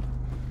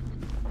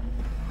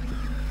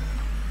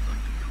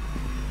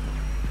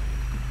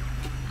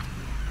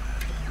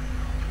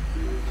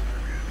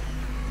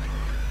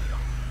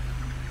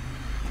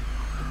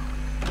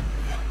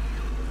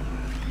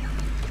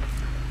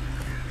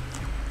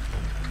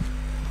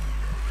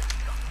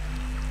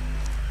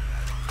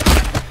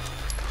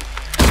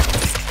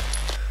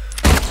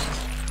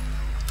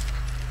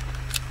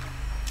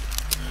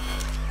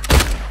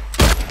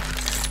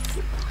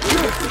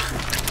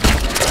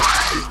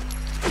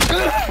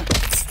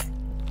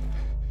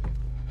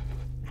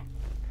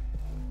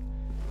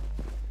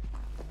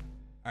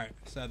 Alright,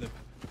 so the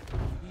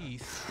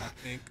piece, I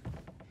think.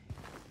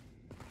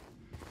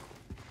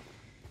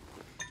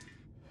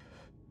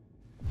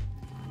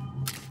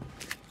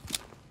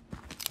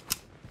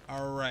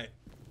 Alright.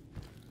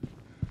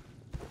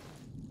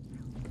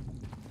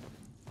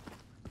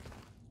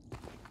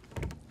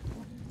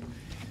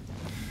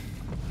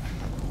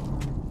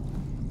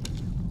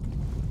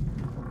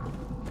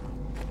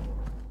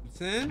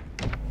 It's in.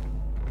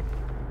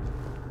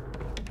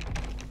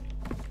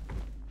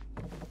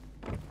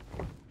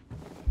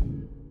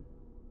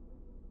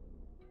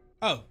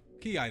 Oh,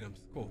 key items.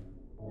 Cool.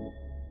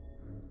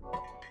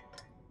 All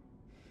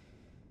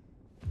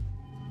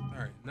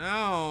right,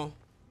 now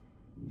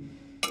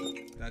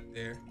that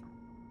there.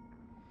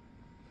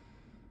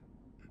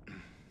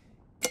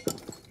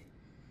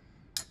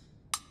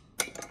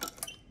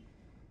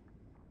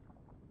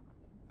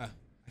 I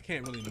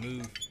can't really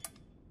move.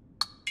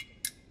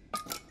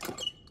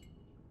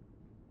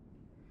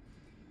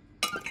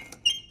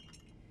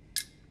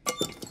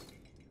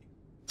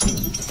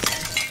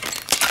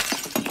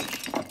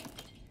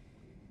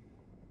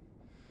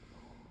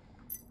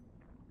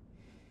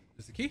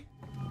 Is the key?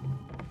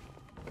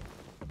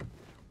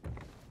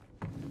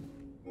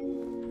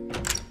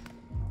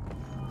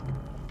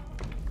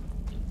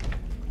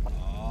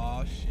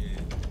 Oh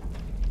shit.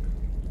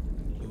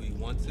 Do we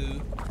want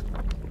to?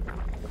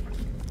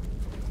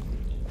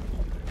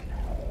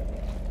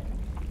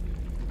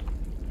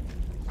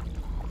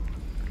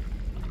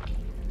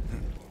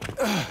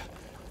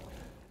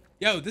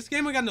 Yo, this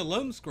game ain't got no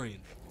loading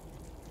screen.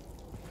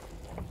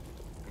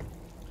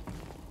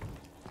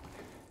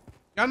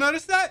 Y'all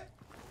notice that?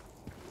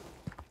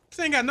 This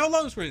ain't got no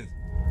loading screens.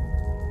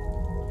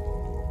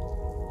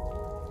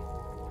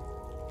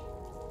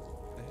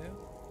 The hell?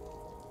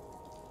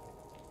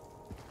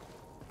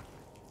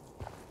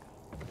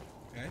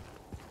 Okay.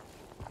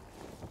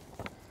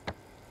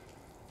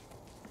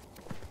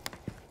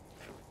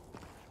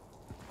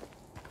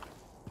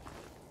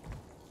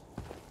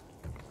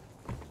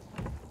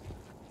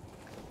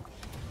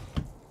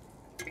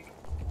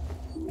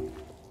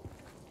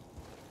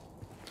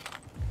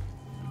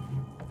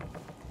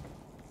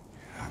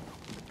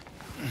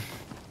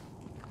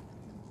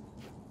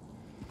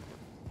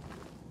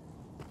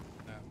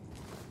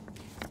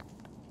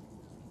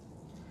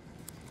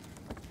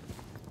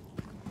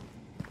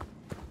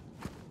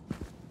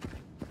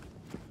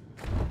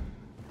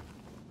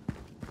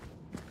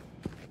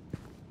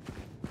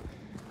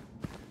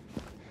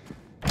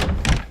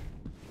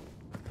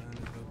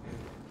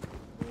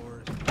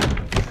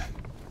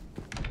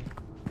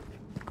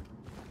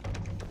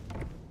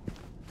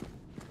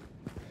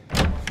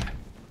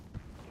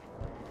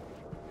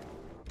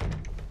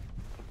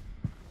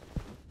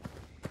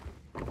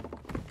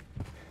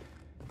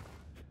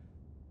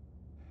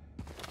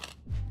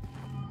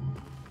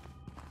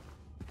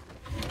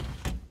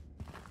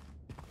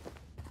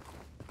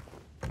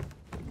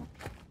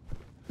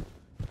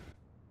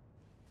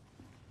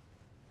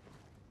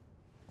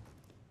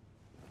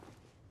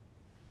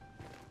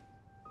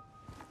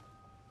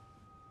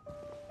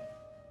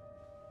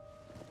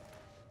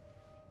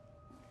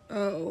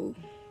 Oh,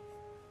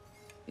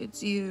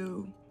 it's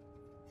you.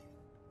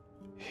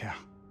 Yeah.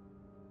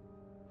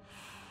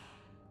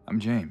 I'm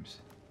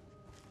James.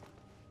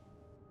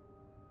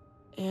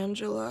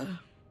 Angela.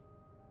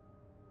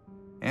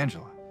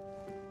 Angela.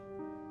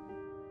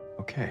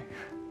 Okay.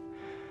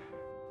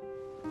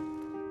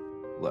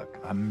 Look,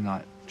 I'm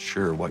not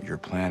sure what you're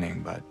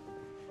planning, but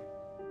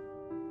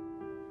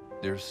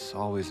there's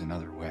always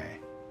another way.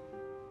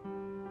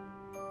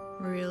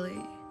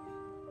 Really?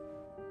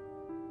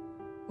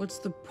 What's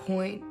the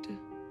point?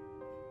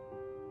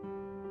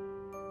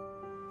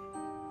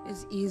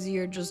 It's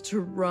easier just to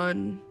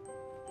run.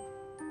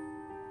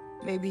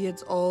 Maybe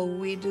it's all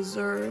we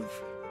deserve.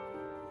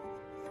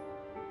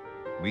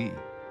 We?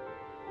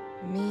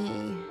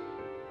 Me.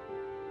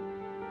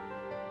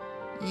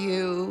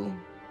 You.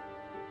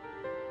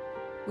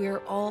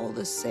 We're all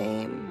the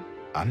same.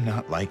 I'm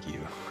not like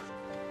you.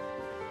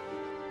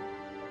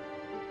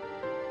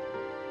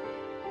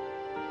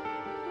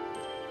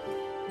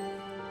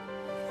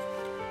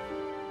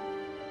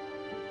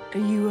 Are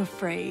you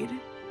afraid?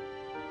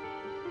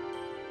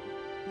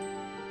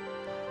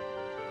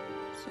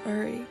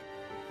 Sorry.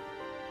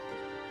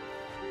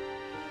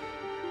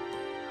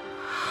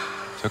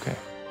 It's okay.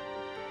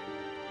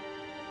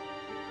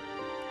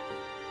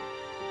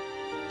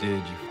 Did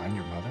you find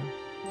your mother?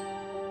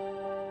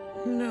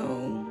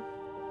 No.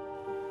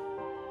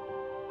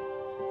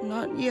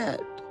 Not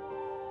yet.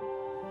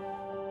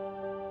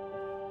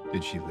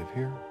 Did she live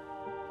here?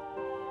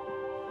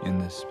 In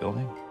this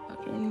building? I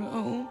don't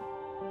know.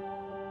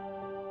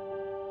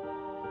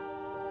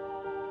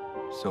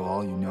 So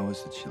all you know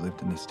is that she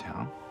lived in this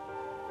town?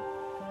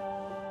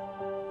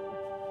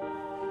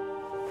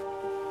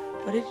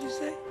 What did you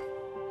say?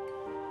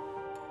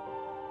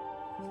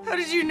 How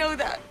did you know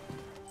that?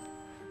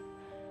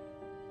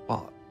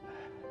 Well,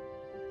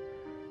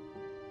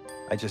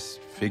 I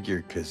just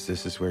figured because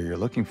this is where you're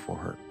looking for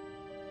her.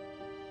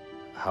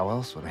 How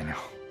else would I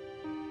know?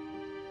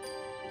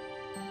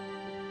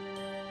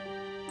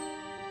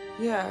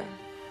 Yeah.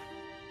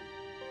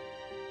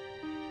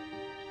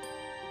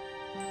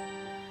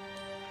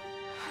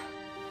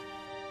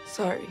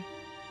 Sorry.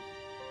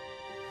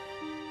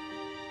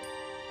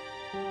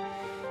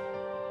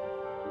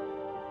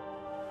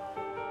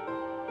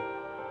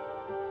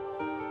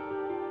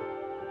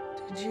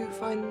 Did you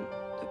find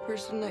the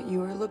person that you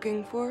were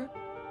looking for?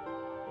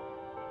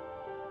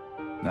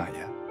 Not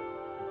yet.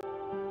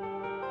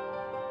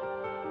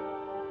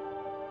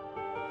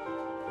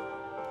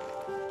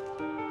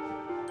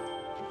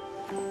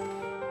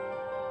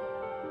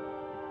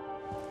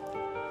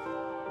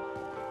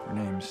 Her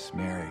name's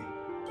Mary.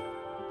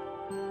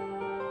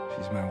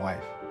 She's my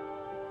wife.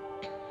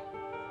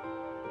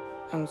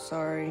 I'm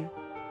sorry.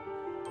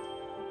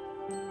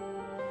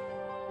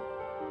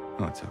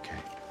 Oh, it's okay.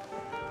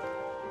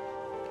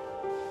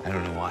 I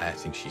don't know why I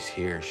think she's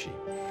here. She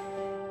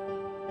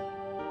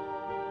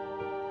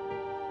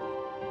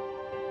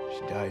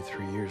died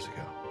 3 years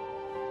ago.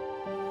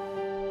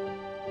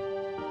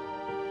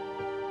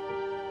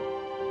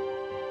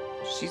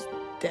 She's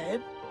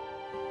dead?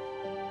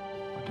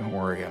 Oh, don't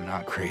worry, I'm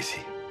not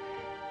crazy.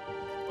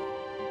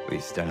 At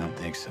least I don't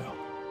think so.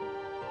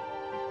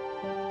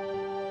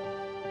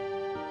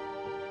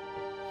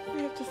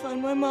 We have to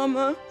find my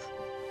mama.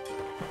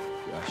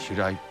 Should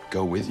I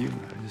go with you?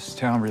 This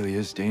town really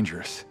is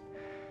dangerous.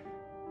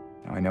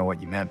 Now I know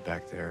what you meant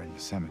back there in the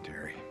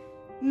cemetery.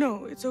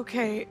 No, it's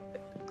okay.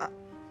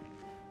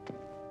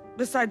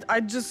 Besides,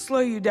 I'd just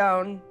slow you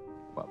down.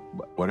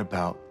 What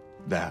about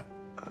that?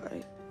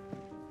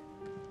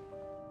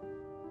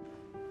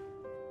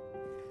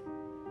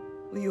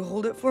 Will you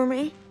hold it for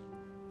me?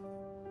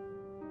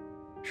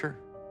 Sure.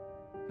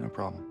 No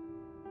problem.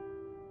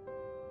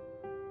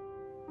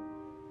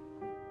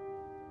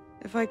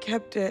 If I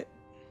kept it,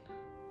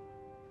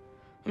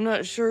 I'm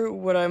not sure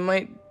what I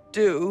might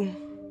do.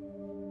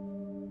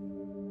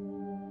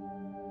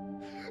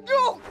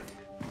 No!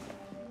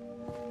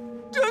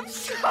 I'm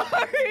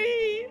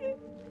sorry!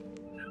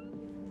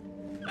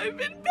 I've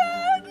been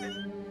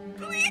bad!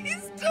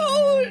 Please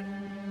don't!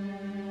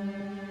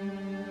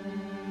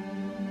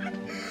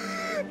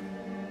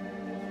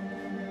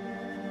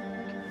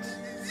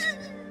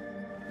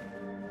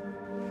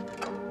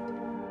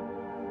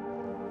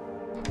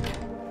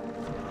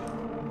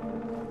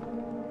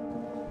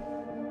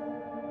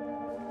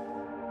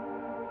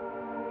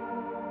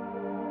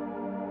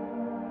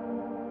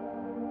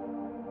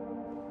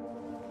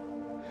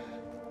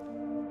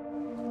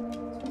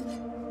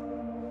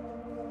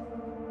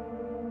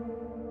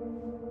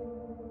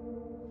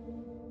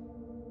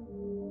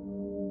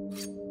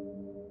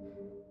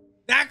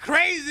 That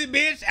crazy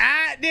bitch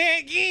out there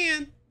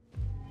again.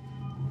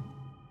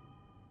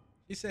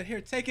 He said,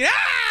 here, take it.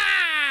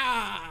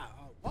 Ah!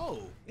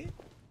 Whoa.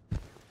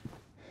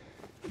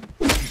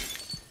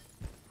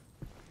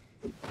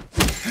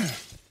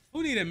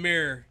 Who need a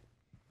mirror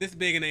this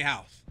big in their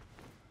house?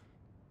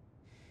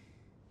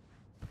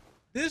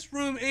 This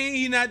room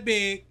ain't not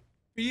big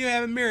for you to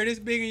have a mirror this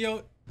big in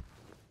your...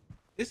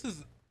 This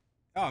is...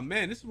 Oh,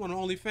 man, this is one of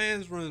the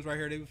OnlyFans rooms right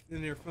here. They was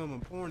in there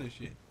filming porn and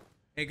shit.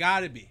 It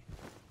gotta be.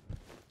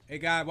 Hey,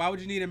 God, why would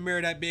you need a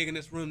mirror that big in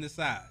this room this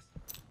size?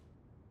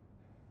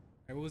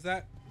 Hey, what was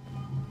that?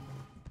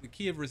 The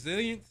key of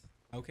resilience?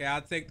 Okay,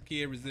 I'll take the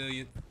key of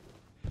resilience.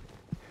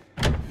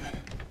 Okay,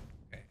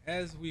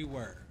 as we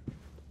were.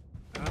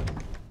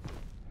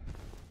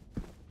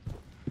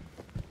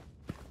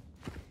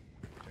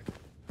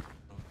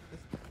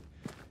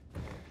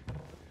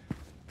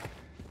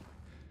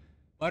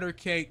 Butter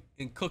cake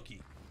and cookie.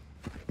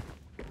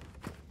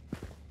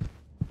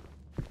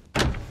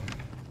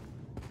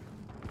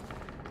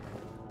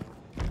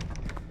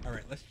 All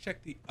right, let's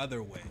check the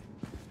other way.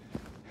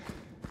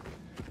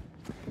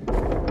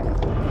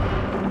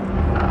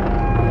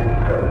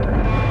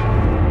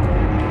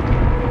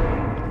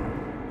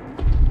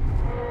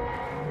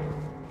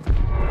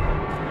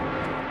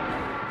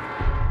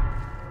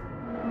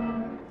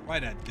 Why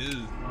that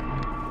dude?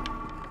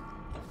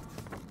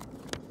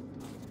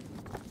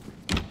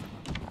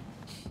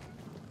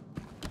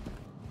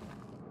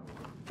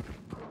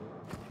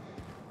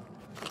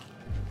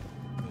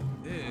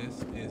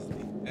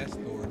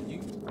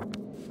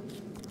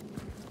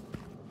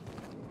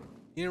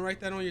 You didn't write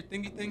that on your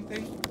thingy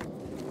thing?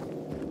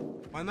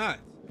 Why not?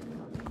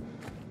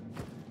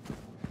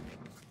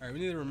 All right, we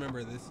need to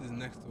remember this is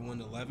next to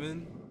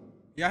 111.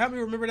 Y'all help me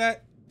remember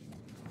that?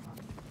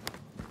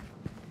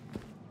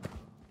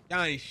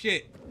 Y'all ain't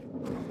shit.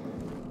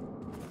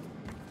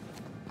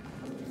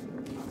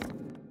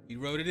 He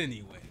wrote it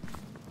anyway.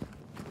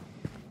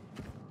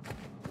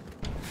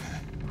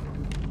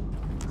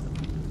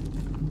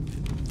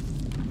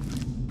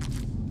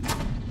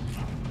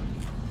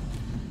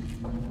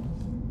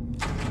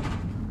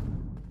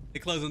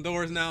 Closing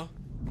doors now.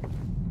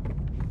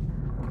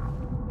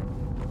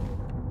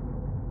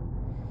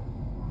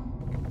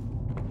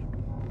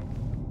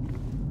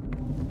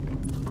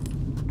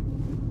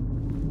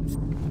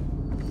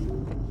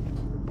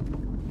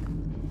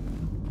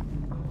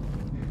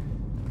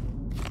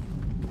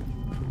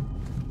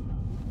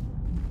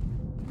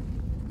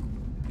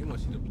 They want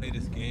you to play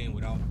this game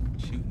without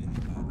shooting anybody.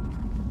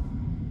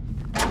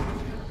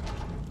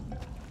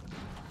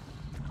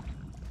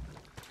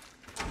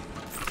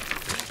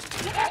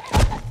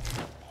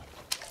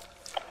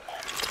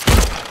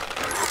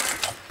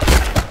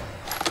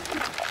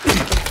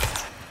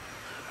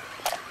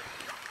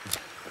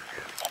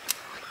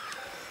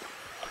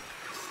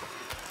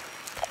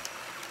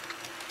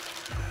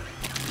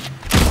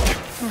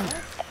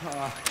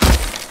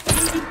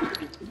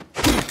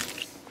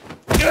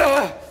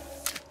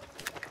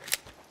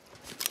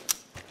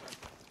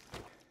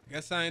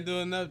 Guess I ain't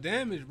doing enough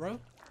damage, bro.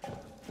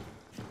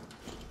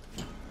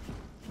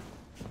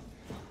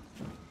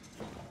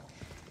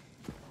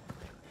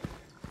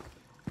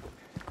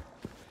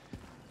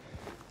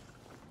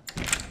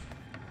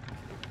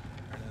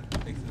 That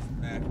takes us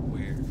back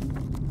where?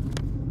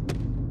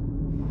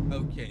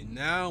 Okay,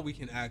 now we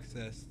can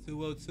access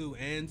 202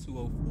 and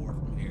 204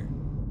 from here.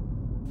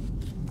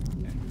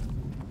 Okay.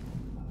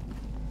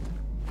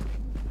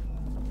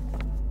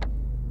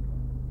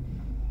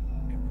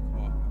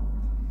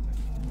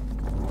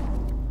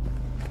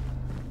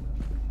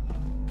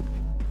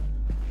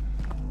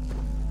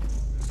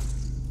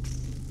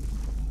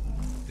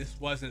 This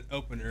wasn't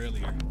open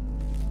earlier.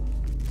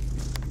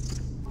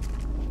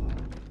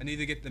 I need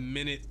to get the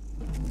minute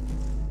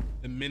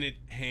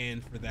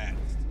hand for that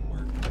to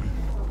work.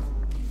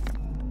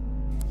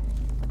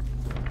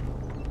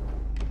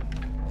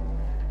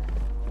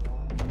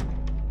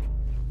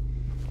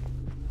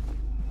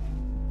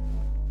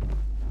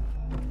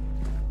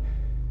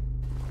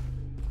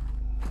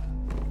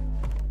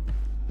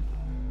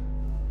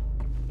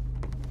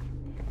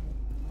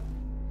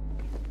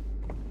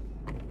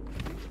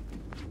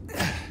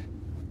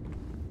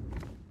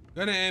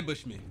 Gonna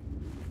ambush me.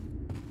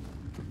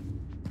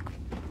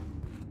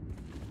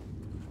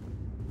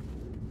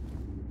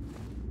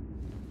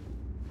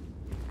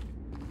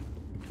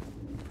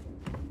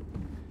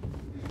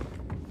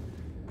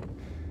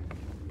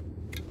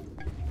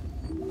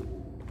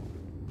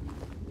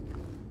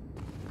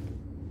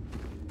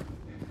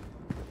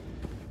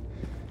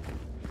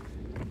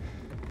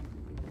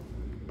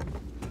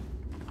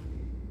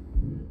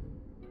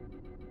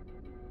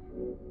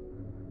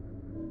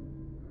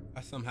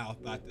 I somehow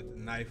thought that the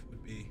knife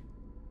would be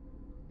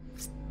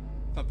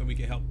something we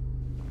can help.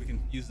 We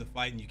can use the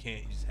fight, and you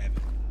can't. You just have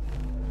it.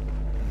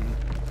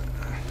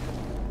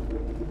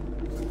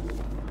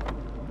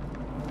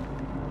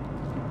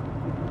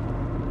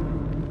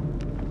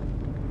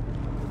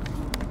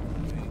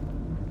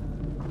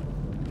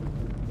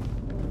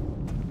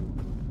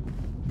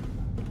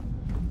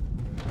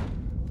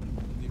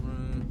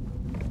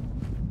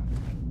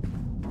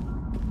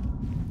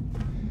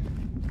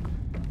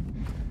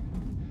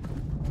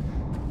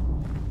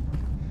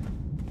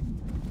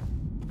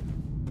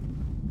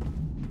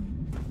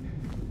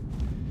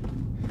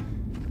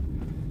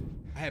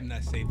 I have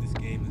not saved this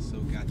game in so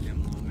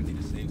goddamn long. I need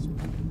a save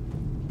spot.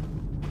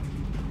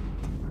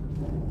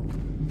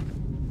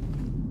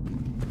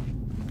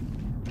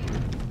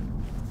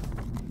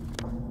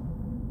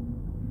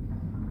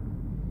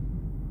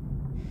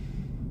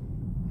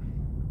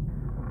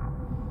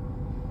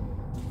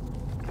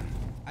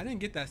 I didn't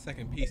get that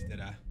second piece, did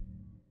I?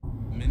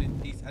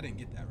 Minute piece? I didn't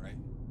get that right.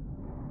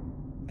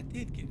 I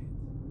did get it.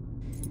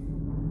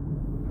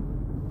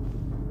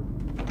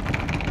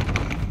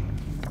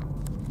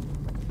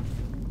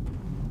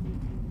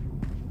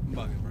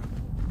 Bugging, bro.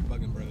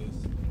 Bugging,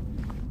 bros.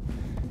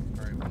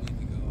 Alright, we need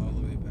to go all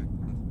the way back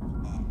down to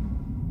the top.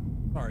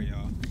 Sorry,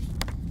 y'all.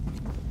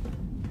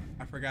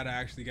 I forgot I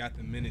actually got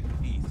the minute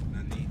piece, and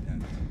I need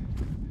that.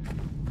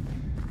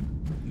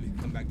 Let me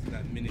come back to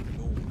that minute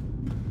door,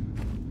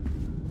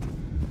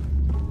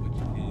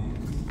 which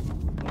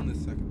is on the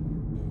second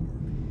floor.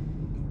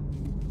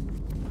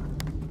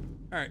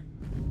 Alright.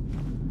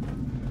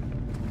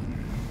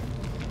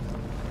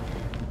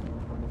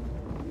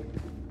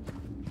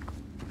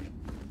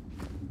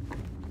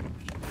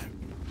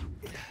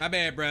 My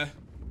bad, bruh.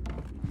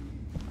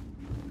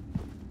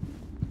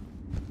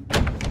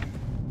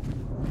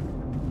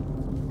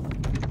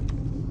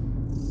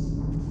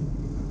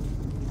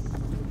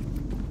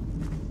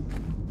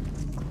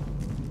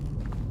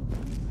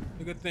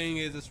 The good thing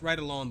is it's right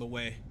along the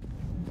way.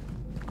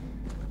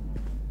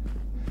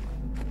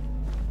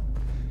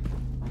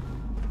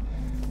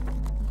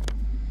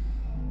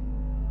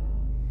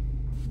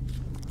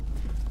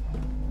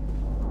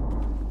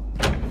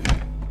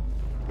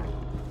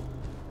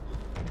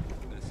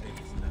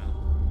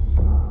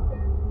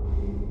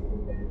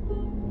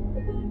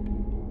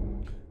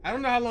 I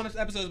don't know how long this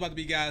episode is about to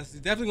be, guys.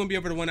 It's definitely going to be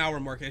over the 1 hour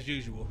mark as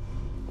usual.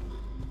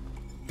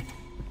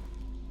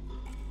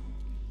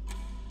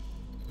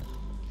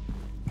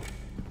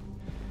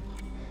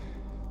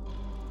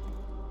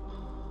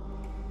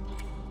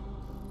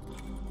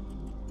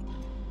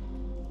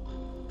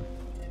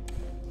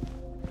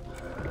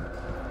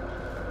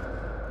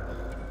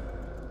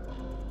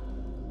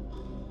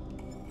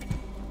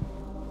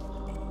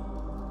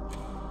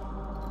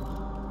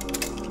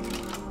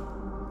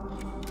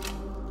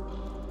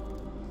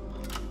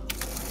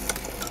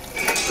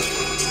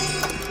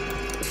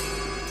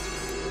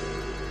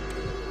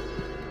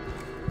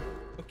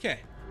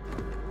 Okay.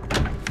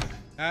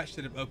 I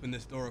should have opened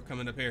this door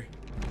coming up here.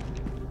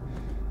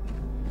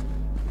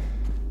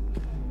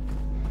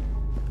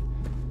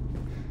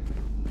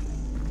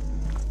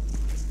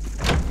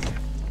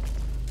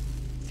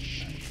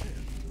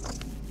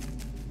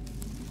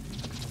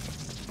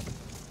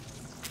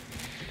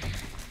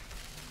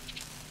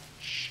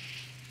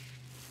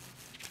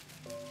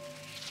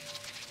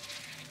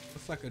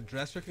 Looks like a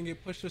dresser can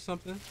get pushed or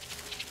something.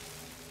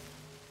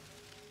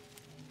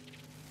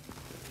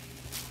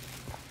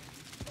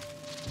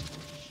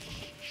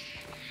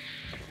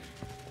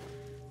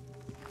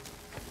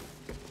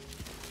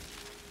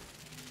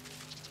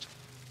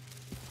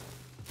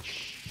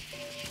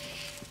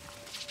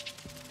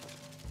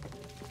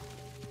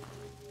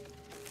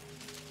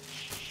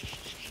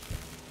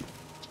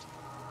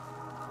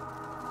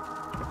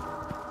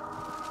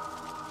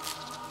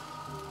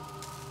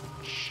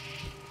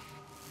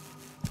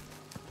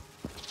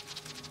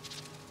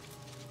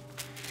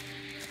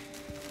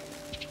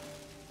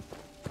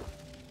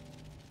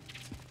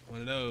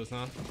 One of those,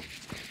 huh?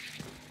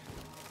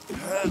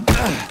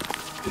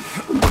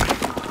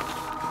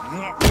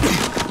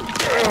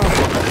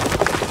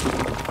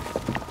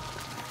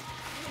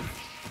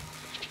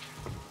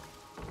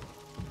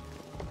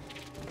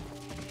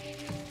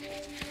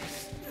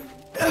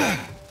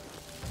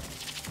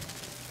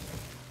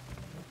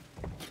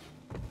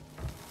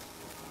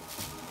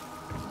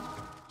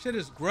 Shit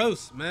is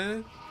gross,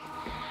 man.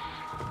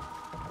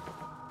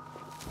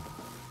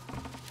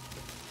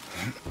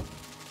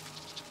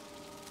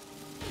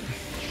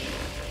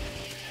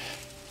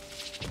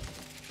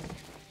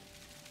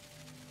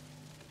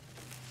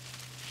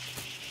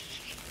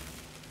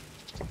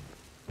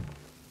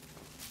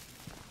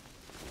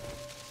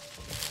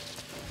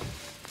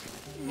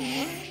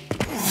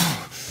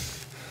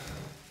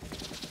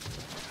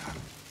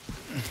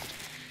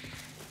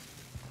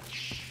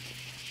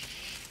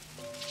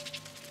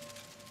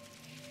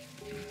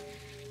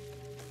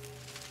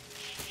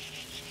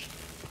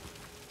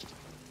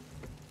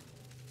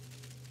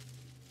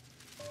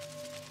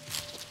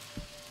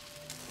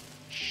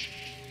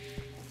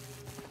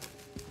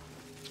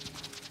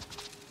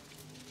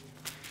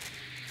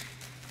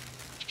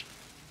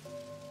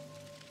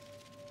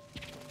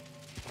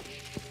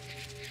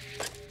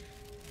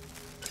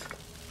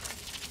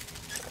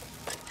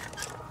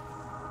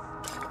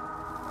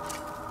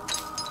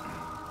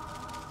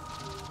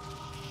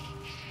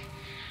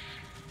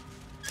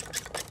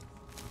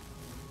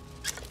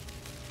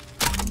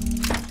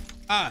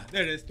 Ah,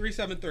 there it is.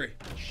 373.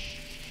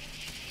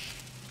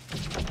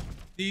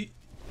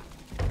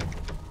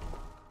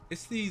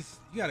 It's these.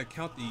 You gotta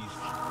count these.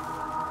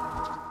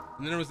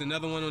 And then there was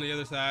another one on the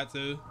other side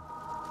too.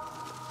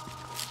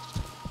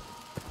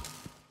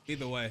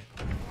 Either way.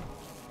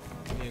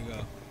 Here you go.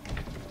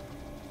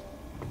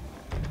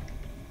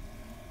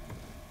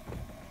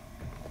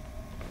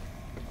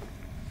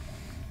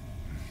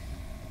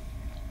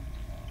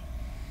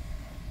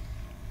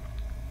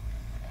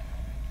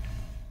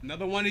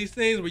 Another one of these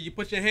things where you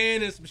put your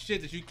hand in some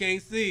shit that you can't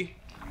see.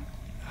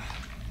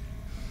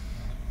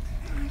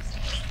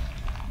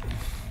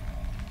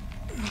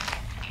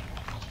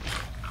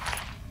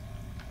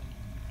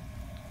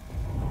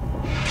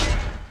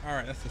 All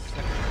right, that's the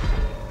second.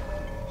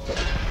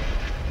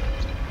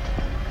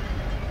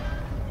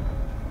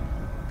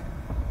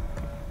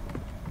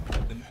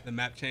 The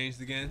map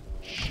changed again?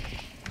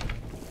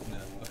 No,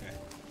 okay.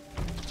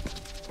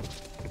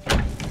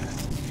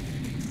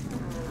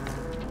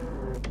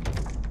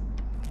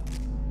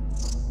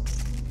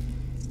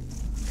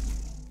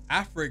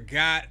 I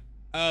forgot.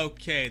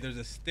 Okay, there's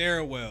a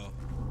stairwell.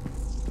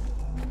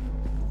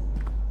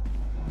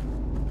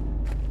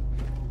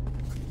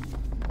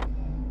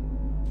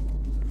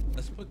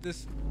 Let's put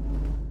this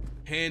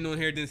hand on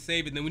here, then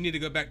save it. Then we need to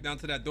go back down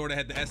to that door that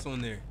had the S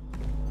on there.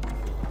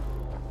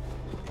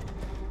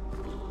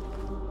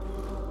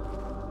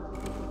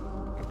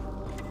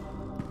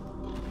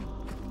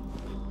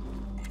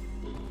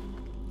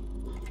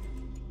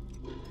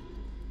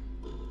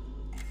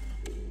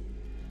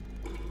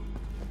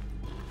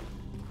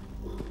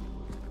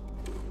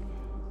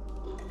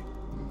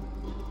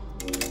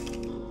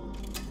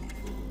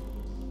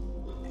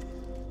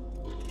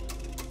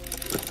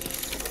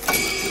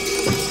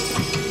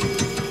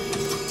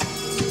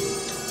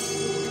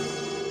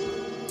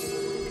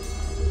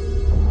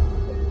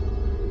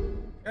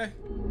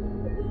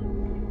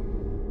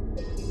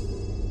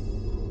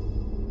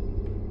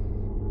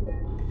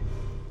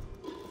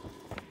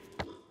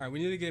 All right, we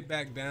need to get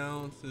back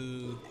down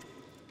to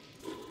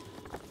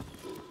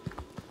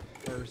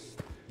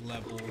first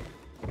level.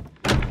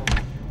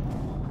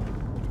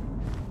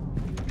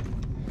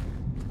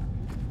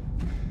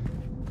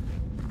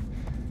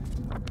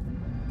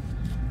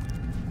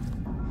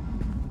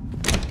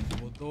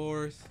 Double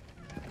doors.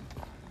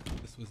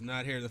 This was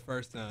not here the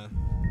first time.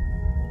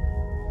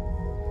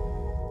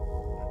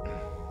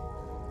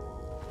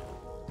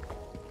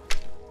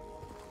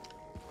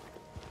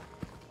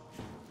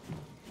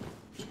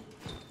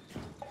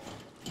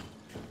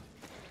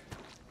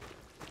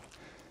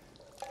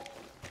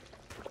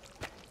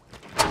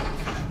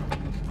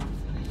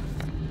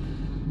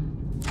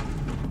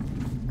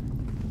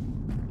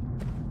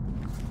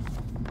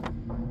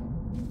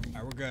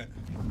 Good.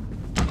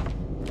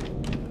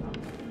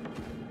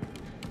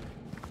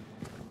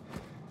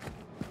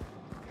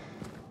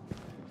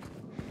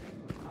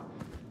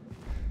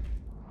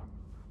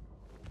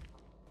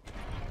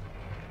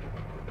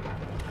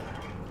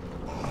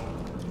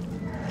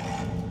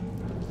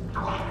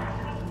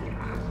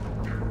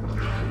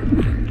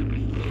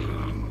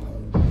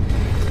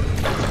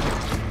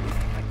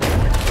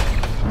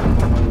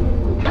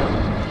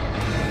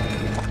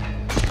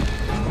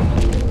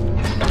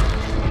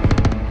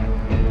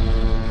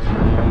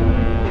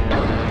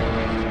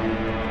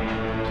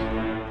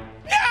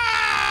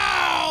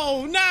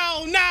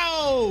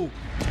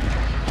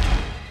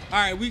 All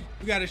right, we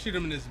gotta shoot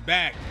him in his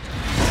back.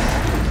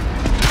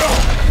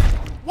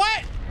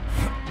 What?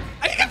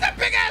 Oh, you got that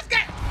big ass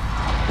guy.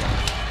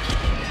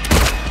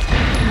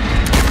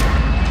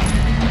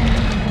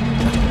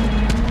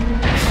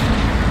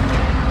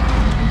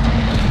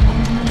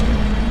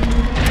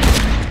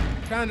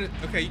 Trying to.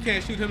 Okay, you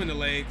can't shoot him in the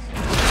legs.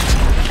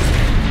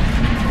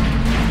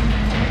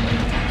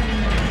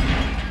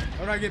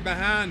 How do I get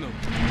behind him?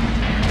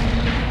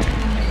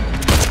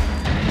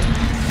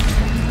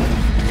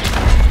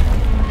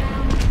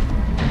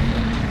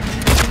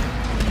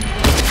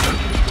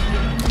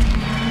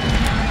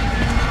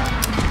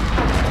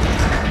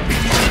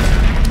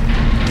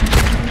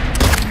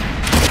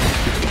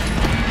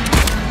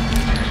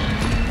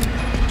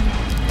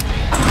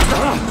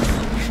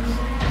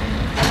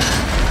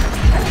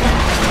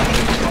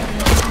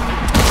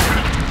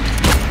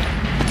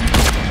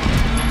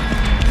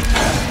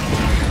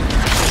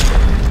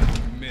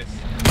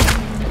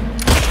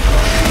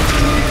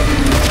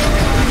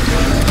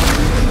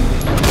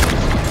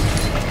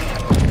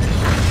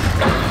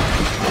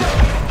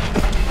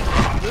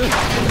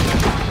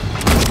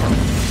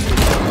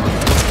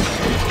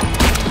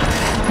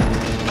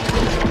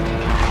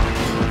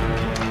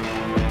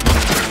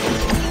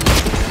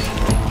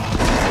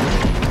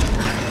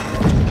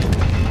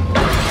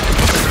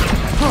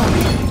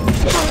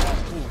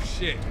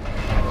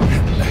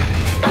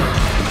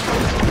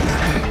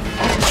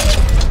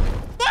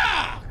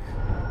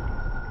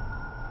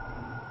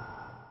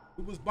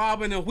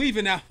 Bobbing and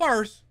weaving at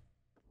first.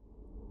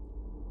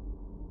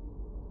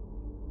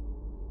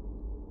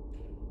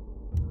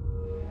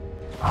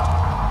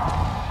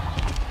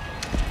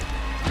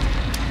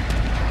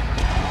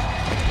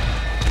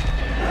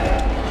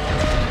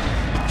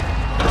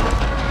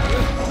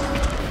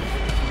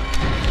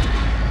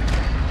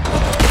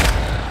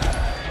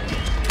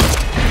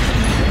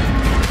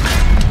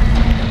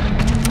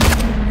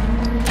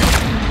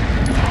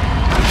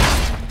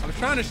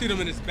 to shoot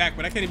him in his back,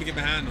 but I can't even get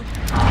behind him.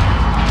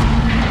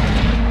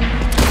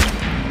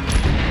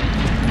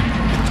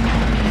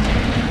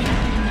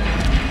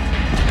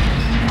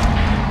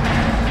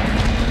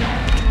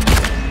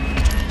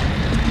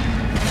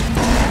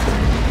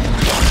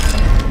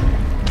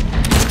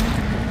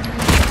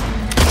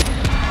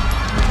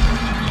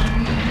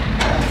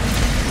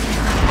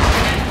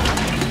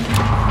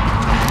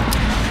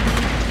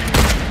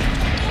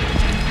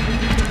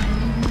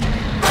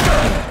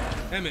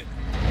 Damn it.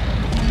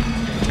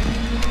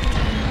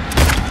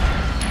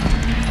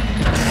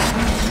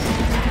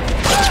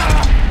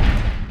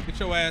 Get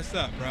your ass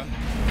up, bro.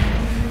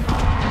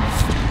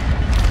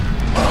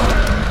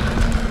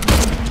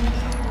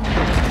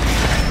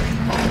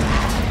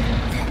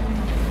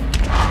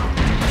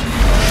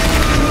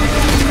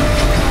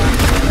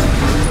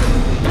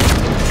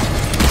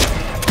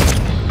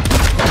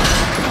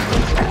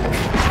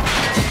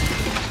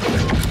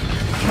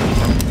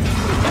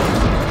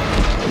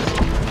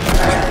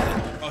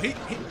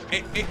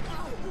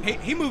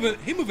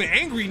 He moving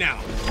angry now.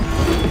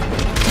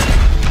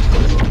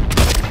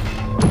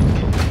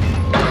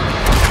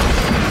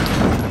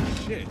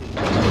 Shit.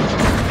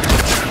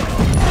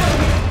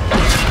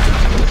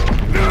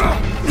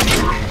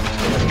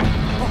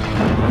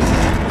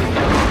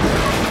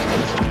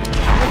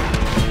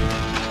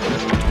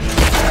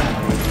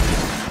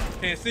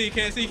 Can't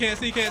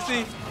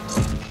see.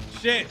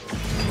 Shit.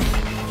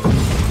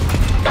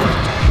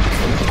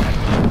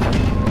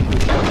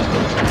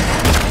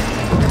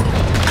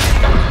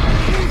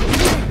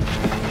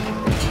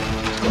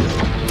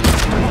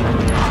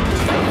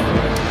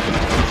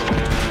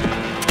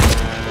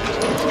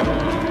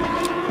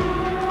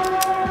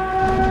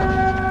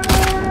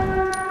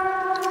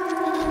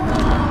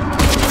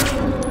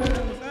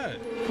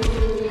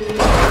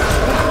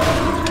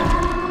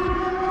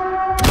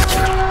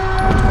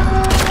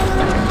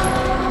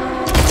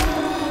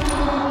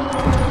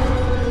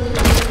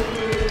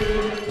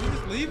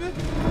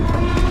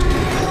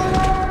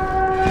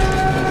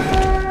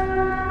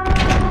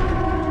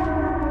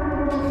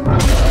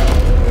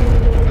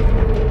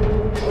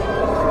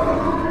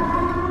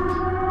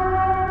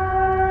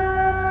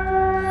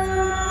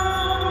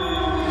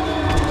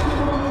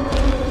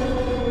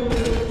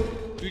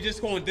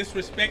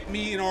 Disrespect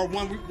me in our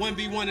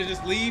 1v1 and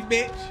just leave,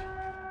 bitch?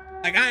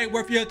 Like, I ain't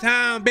worth your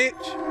time, bitch.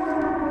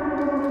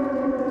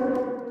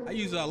 I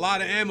used a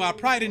lot of ammo. I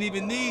probably didn't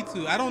even need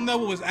to. I don't know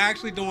what was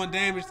actually doing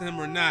damage to him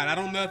or not. I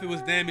don't know if it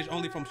was damage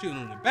only from shooting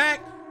him in the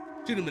back,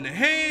 shooting him in the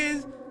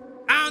hands.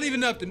 I don't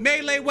even know if the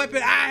melee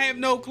weapon, I have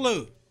no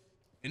clue.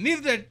 And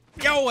neither did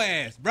your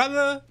ass,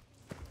 brother.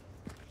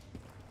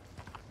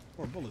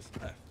 4 bullets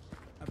left.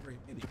 Not very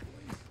many,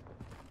 boys.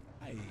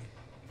 Aye.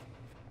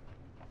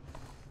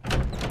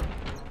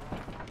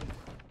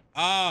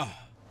 Ah.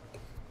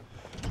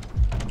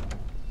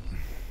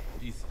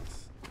 Jesus.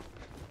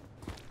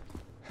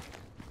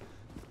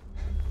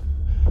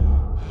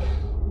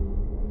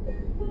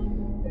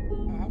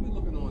 How we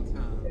looking on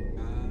time, guys?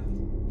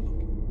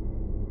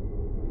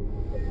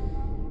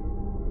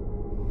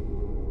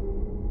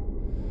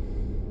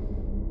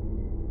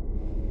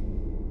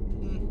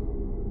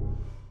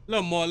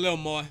 Little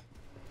more.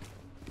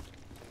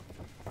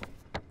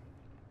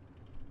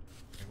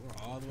 Okay, we're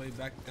all the way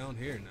back down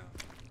here now.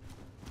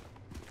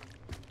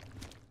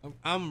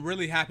 I'm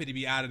really happy to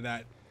be out of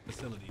that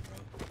facility, bro.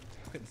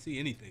 I couldn't see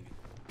anything.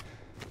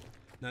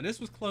 Now, this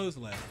was closed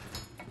last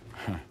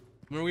time.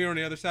 Remember we were on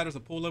the other side? There's a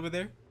pool over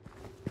there.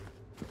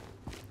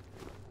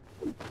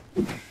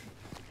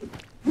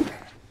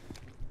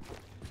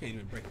 Can't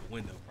even break the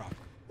window properly.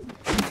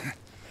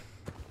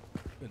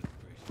 Goodness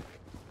gracious.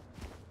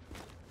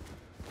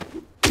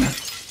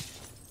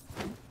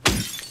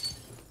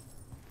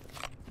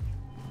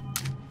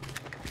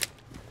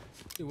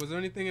 Dude, was there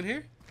anything in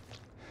here?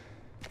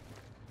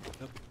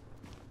 Nope.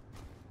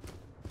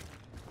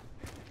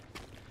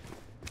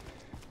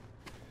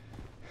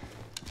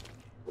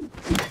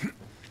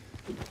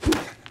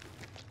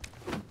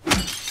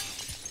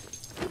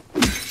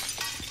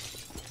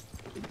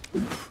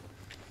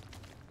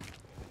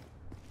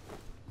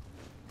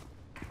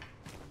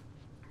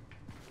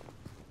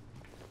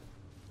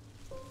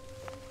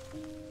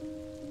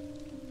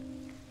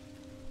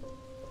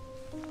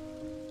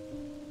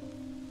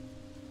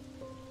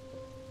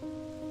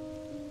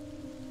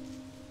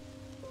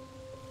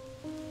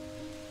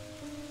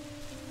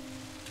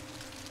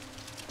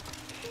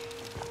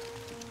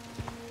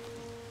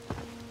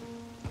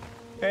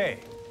 Hey,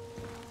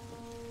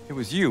 it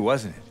was you,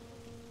 wasn't it?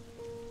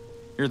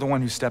 You're the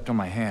one who stepped on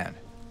my hand.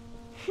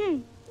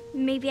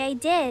 Maybe I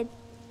did.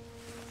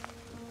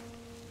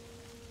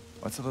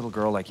 What's a little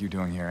girl like you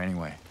doing here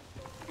anyway?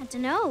 I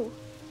don't know.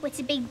 What's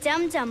a big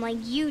dum-dum like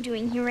you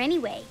doing here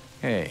anyway?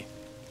 Hey,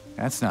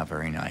 that's not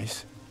very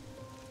nice.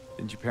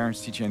 Didn't your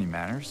parents teach you any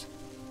manners?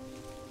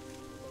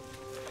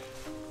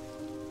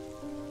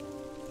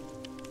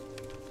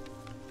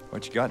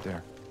 What you got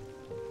there?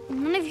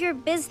 None of your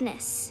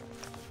business.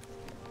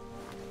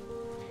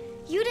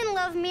 You didn't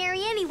love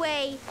Mary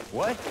anyway.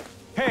 What?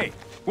 Hey,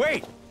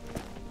 wait!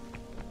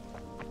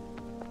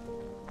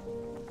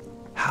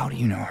 How do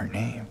you know her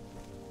name?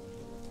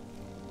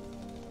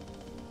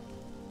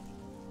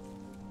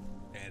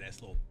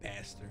 Badass little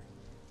bastard.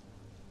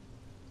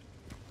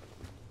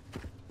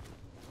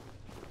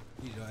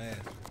 He's your ass.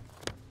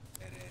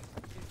 Badass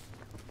kid.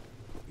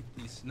 Keep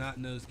these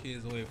snot-nosed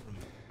kids away from me.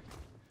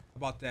 How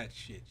about that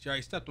shit? She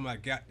already stepped on my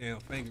goddamn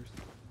fingers.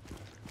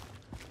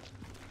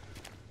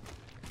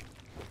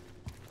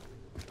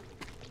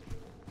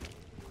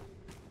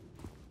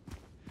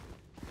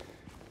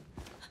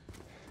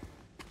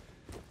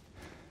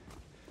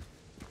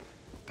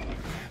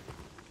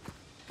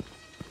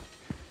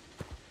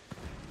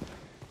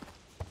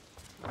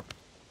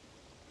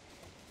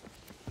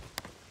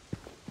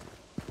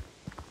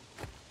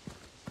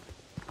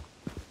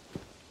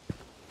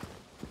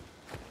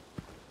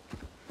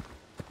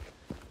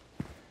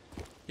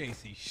 Can't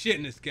see shit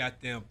in this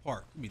goddamn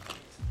park. Give me these.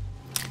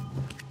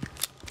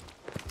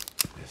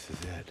 This is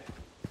it.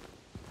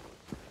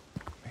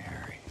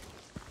 Mary.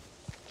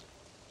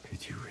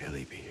 Could you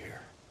really be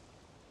here?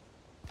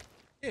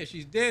 Yeah,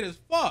 she's dead as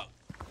fuck.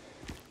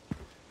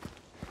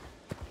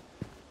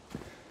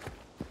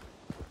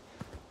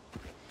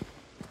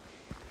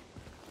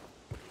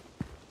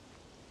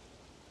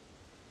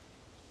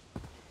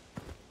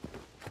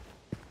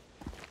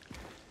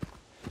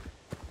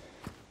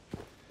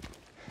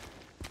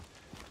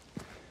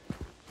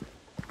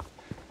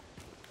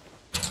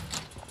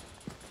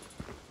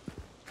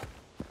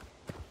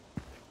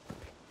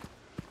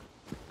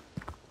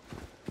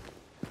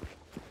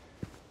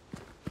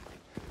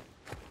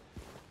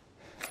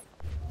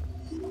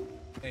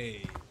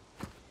 Hey.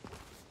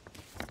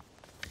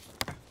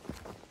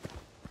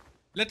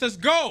 Let us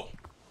go.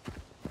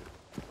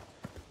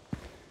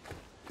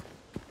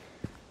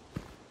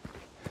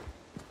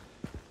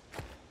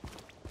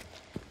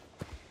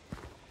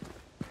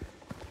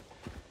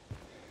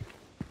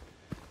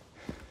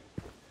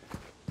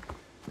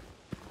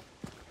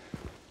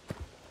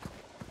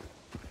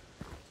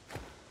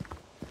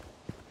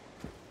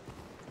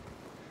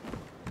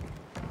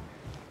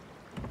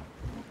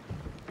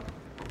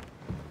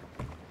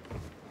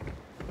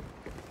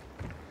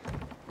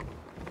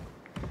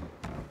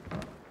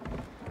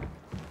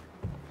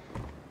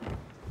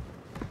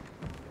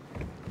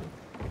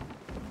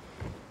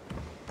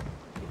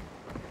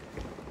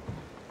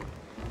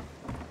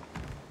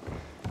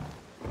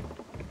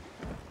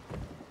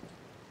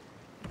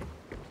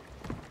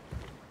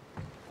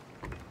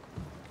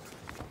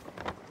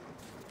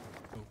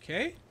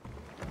 Okay.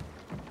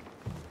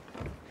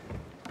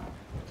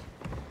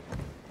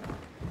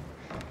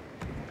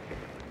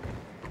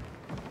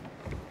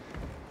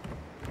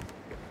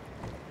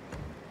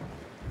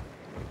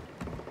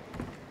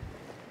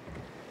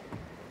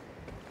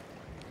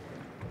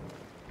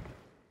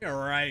 You're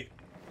right.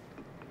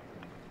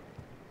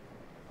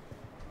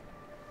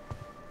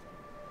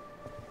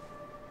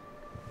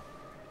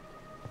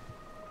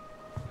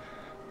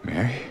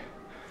 Mary?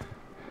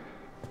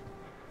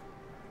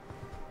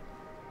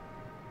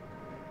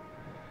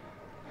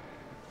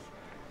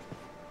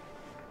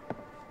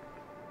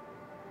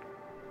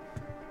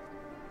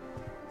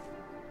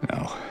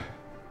 No.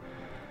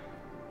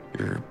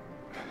 You're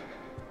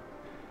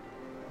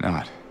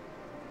not.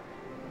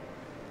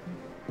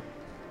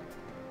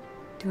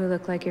 Do I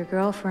look like your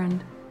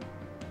girlfriend?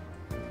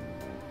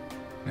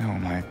 No,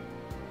 my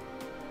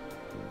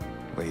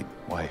late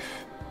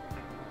wife.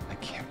 I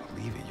can't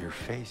believe it. Your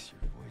face,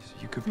 your voice.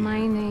 You could be.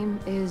 My name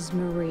is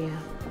Maria.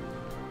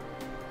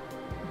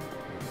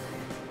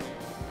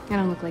 I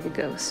don't look like a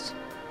ghost,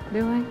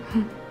 do I?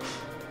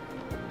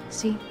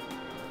 See?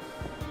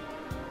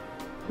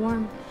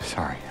 Warm.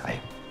 Sorry, I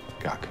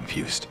got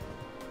confused.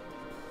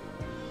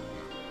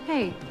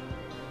 Hey.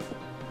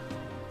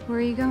 Where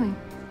are you going?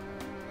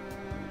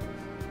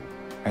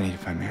 I need to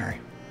find Mary.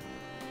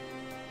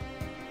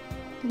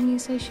 Didn't you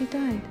say she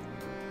died?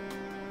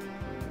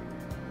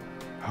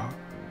 Oh.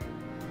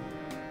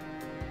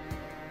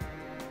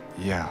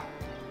 Yeah.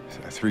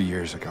 3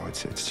 years ago.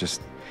 It's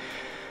just...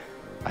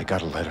 I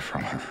got a letter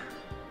from her.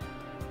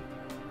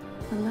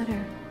 A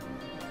letter?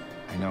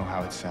 I know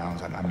how it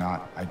sounds. I'm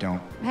not... I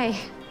don't... Hey.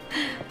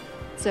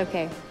 It's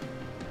okay.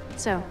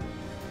 So,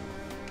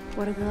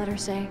 what did the letter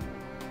say?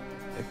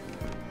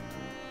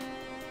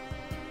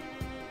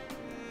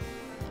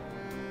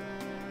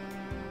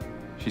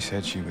 She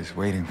said she was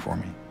waiting for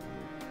me.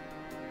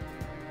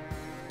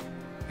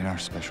 In our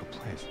special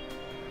place.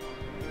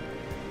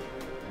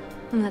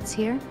 And that's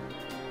here?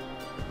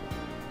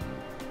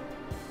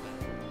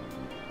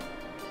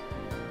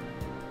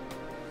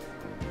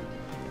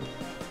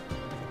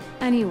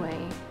 Anyway,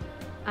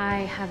 I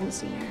haven't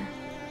seen her.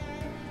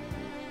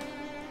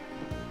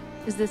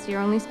 Is this your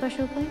only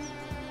special place?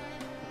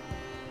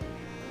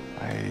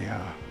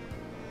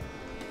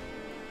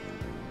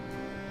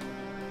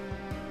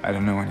 I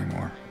don't know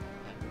anymore.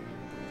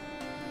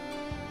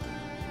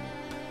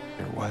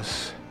 There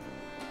was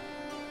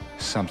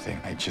something.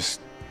 I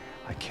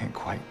can't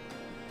quite.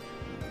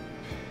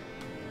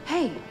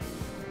 Hey!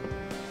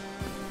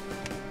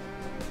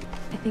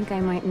 I think I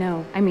might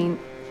know. I mean,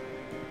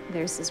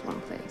 there's this one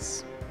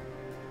place.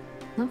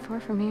 Not far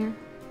from here.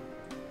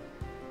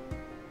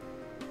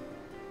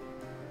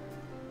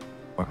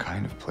 What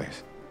kind of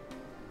place?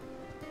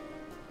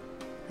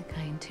 The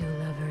kind two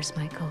lovers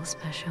might call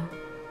special.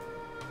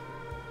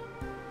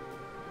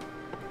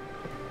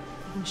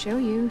 I can show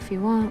you if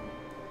you want.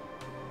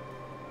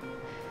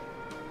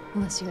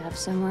 Unless you have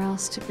somewhere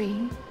else to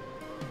be.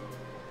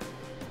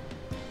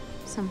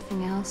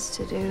 Something else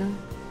to do.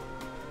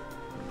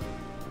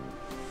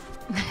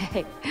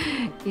 Hey,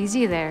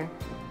 easy there.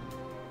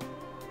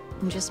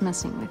 I'm just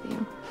messing with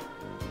you.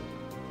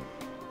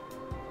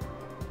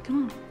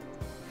 Come on.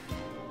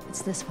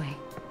 It's this way.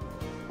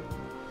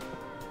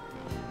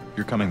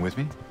 You're coming with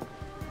me?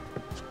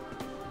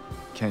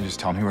 Can't you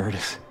just tell me where it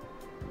is?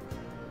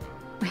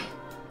 Wait.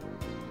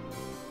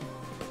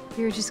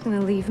 You're just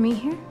gonna leave me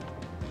here?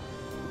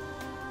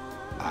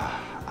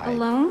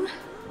 Alone?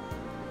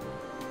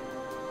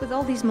 With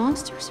all these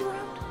monsters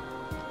around?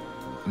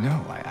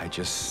 No, I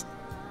just...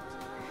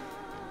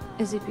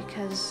 Is it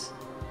because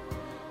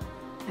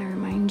I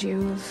remind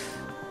you of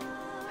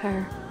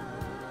her?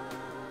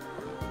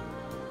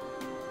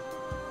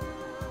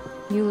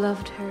 You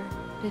loved her,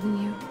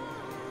 didn't you?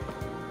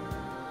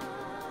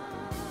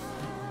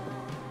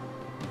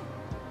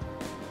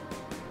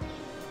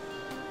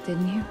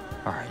 Didn't you?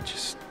 All right,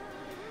 just...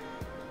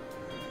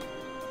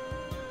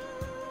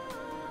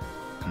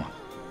 Come on.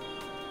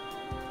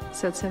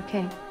 So it's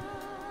okay.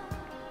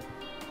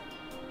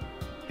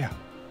 Yeah.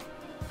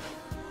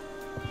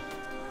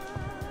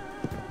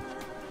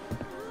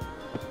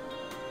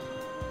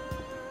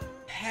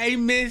 Hey,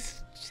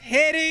 Miss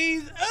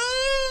Titties.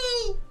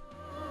 Ooh!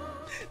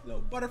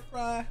 Little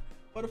butterfly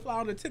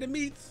on the titty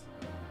meats.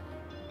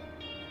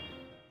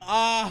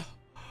 Ah,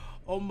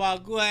 oh my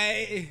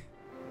God.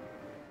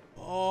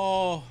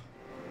 Oh.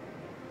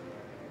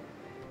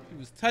 She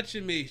was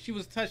touching me. She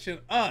was touching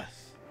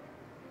us.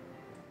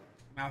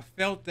 And I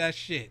felt that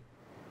shit.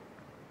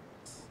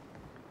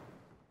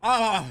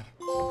 Ah.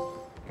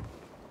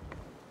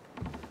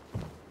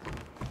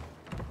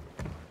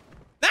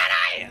 That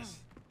ass.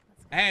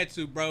 I had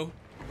to, bro.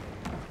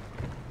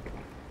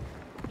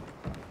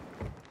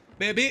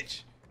 Man,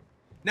 bitch.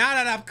 Now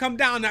that I've come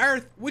down to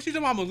earth, what you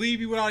think I'm gonna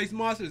leave you with all these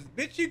monsters?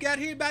 Bitch, you got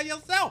here by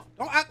yourself.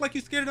 Don't act like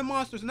you're scared of the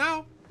monsters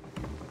now.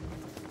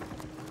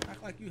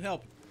 Act like you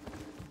helping.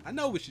 I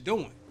know what you're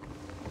doing.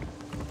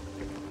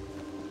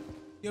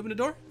 You open the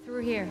door?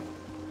 Through here.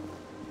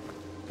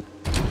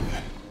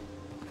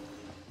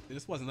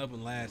 This wasn't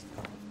open last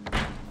time.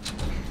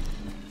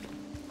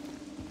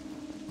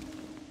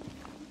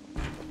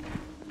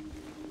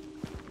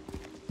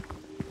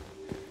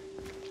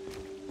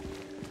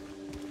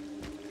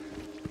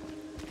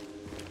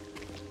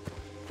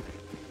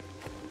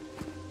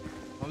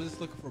 I'm just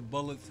looking for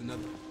bullets and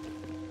other.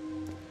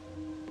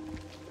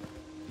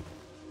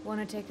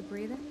 Want to take a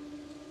breather?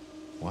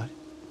 What?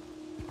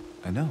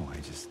 I know, I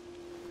just...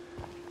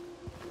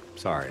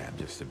 Sorry, I'm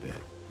just a bit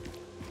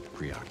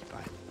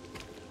preoccupied.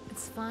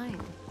 It's fine.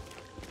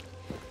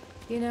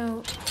 You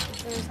know,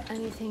 if there's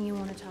anything you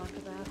want to talk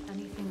about,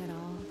 anything at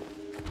all.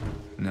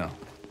 No.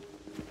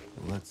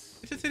 Let's...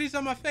 Put your titties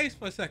on my face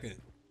for a second.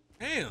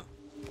 Damn.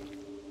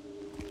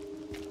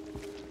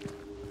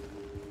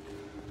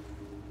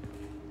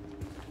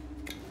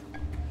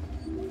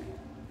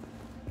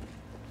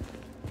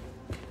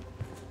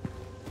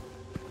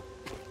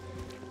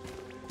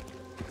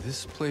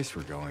 This place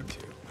we're going to,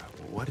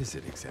 what is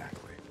it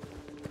exactly?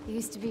 It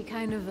used to be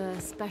kind of a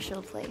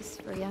special place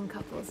for young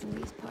couples in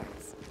these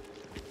parts.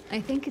 I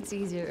think it's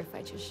easier if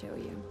I just show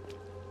you.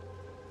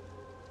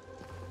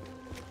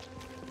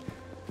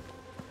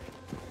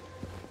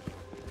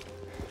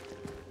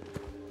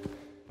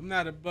 I'm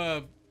not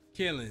above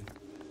killing.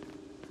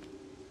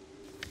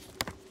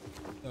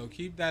 So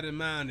keep that in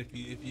mind.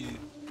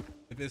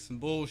 If it's some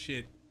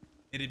bullshit,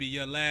 it'll be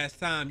your last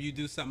time you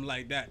do something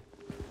like that.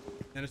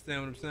 You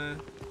understand what I'm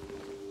saying?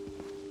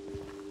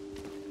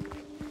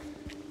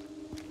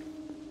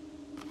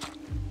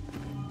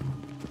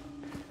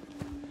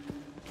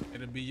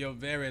 It'll be your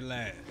very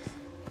last.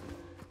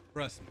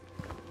 Trust me.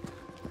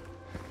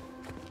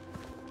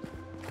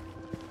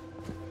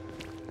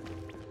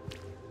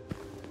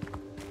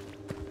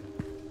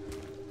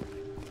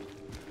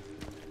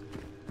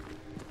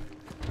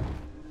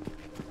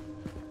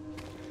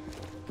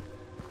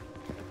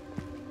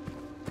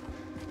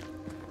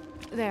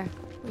 There,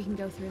 we can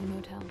go through the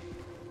motel.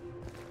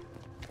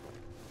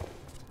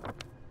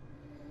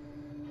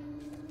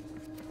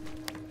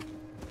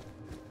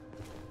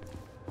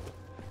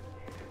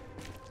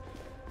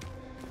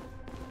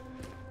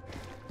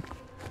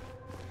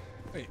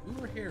 Wait, we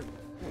were here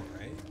before,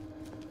 right?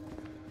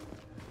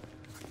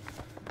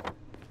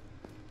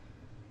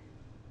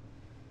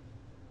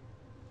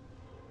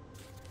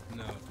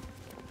 No,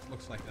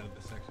 looks like that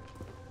other section.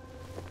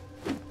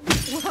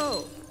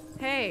 Whoa!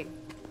 Hey!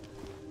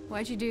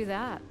 Why'd you do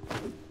that?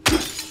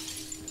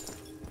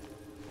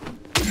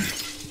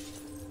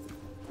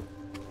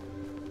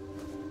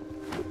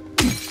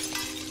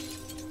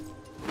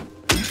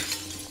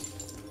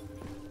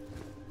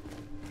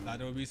 Thought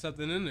there would be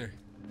something in there.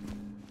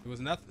 There was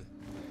nothing.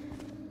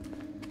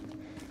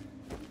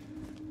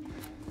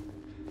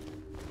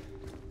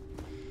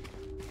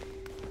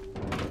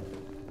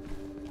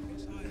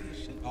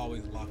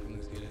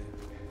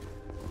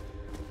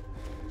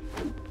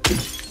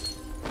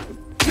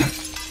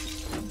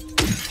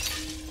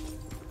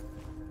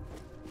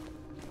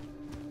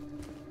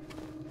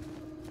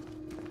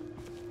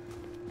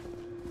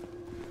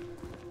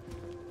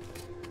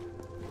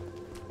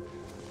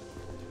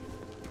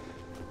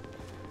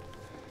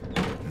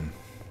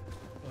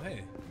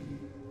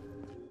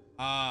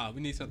 Ah, we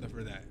need something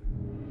for that.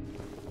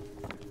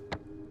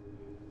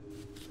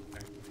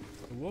 Okay.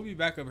 So we'll be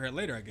back over here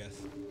later, I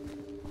guess.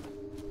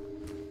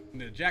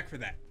 Need a jack for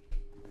that.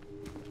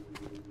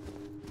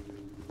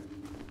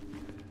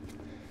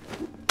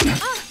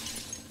 Ah!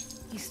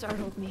 You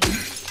startled me.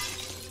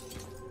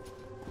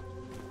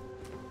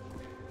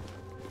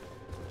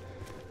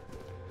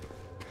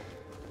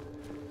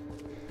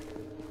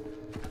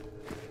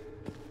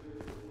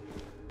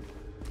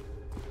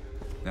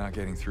 Not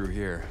getting through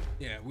here.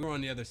 Yeah, we were on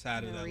the other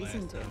side of No that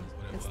reason last to. time. is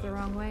what it It's the was.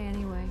 wrong way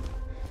anyway.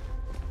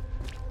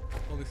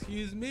 Well,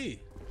 excuse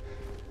me.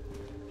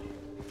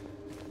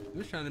 I'm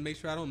just trying to make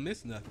sure I don't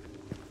miss nothing.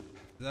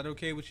 Is that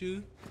okay with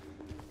you,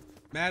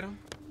 madam?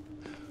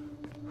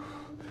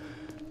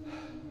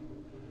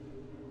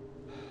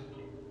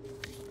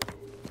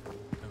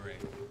 All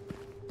right.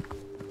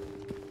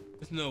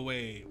 There's no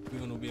way we're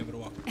gonna be able to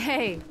walk.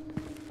 Hey,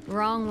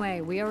 wrong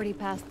way. We already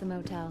passed the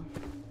motel.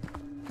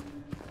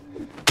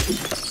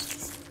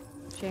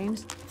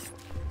 James?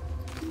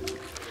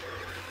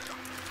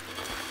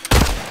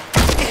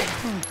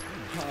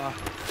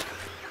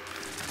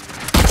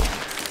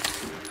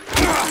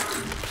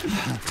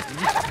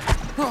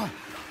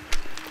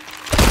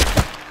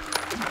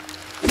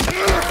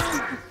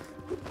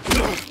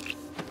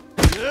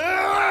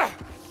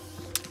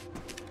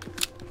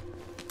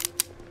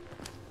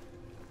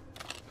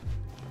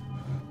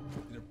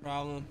 The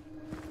problem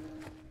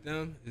with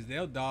them is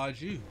they'll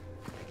dodge you.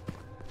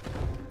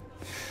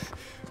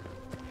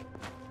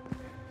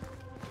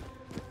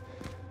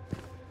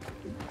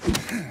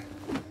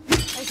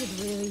 I could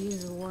really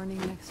use a warning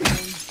next time.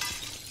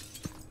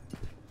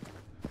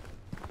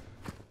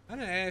 I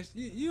done asked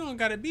you. You don't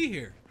gotta be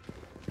here.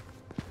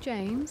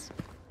 James,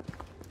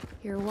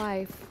 your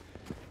wife,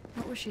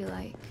 what was she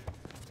like?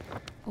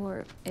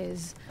 Or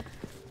is...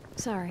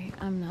 Sorry,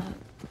 I'm not.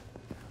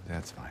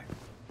 That's fine.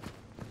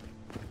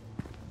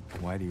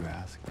 Why do you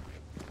ask?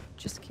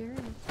 Just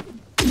curious.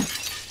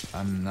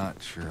 I'm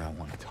not sure I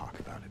want to talk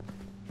about it.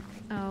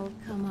 Oh,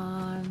 come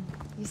on.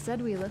 You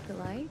said we look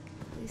alike?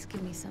 Please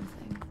give me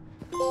something.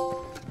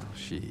 Well,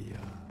 she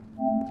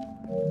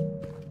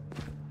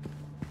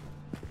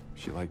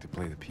liked to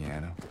play the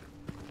piano.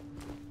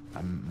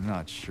 I'm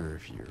not sure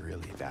if you're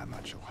really that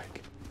much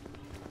alike.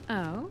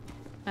 Oh?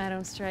 I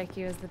don't strike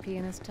you as the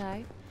pianist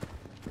type?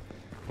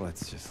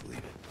 Let's just leave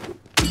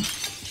it.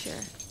 Sure,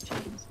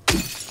 James.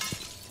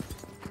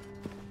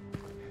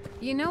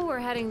 You know we're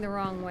heading the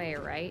wrong way,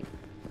 right?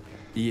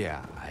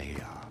 Yeah,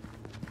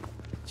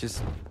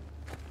 just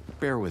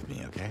bear with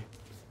me, okay?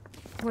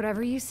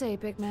 Whatever you say,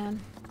 big man.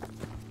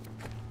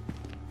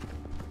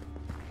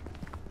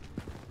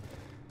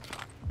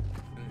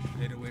 Gonna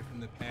straight away from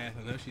the path.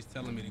 I know she's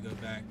telling me to go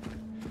back.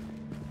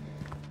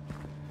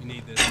 We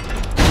need this.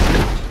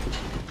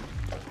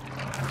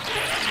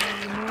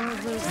 More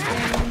of those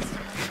things.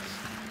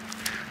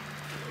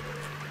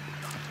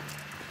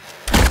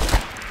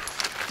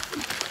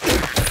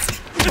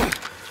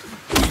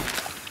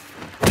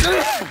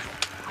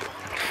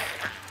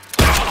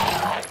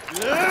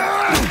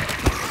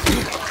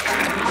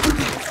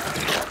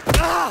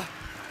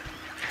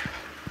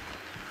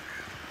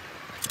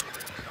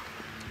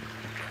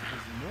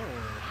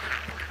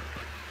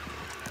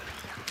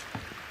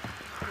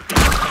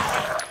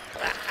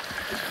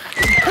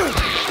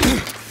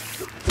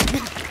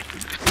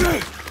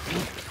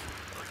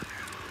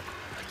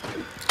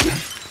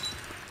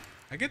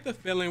 I get the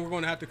feeling we're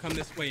gonna have to come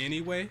this way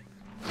anyway.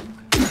 I'm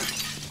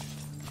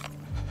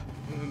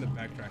in the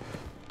backtrack.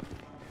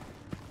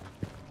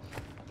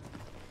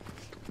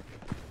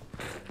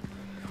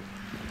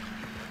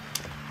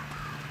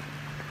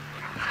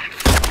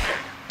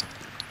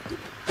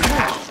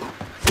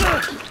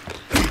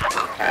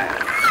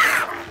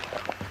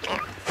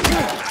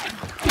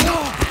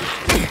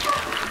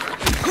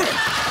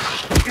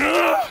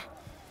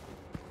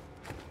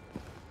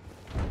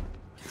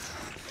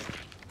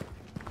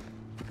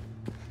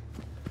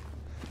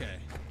 Okay.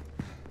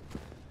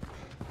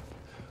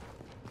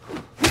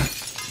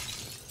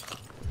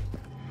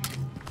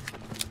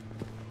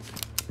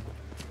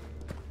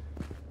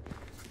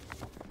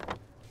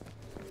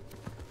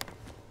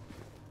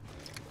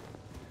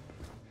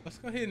 Let's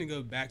go ahead and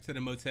go back to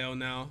the motel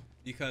now,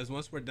 because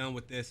once we're done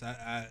with this,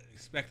 I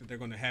expect that they're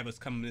going to have us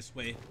coming this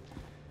way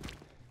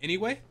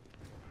anyway.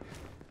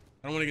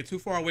 I don't want to get too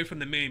far away from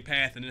the main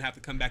path and then have to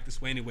come back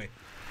this way anyway.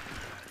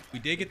 We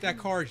did get that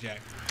car jack.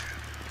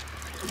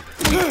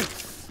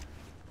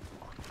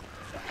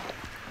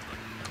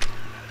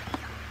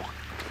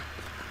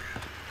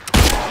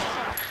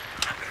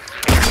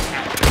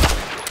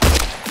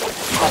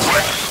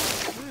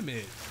 Damn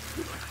it.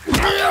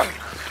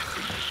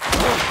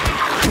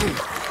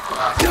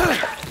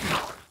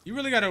 You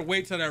really gotta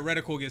wait till that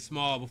reticle gets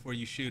small before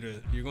you shoot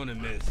her. You're gonna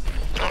miss.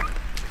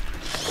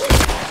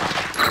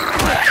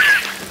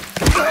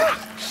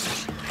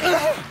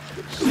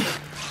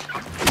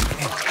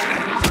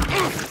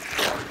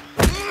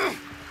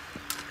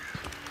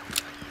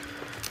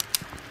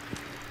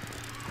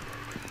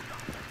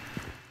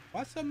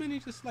 Why so many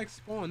just like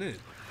spawn in?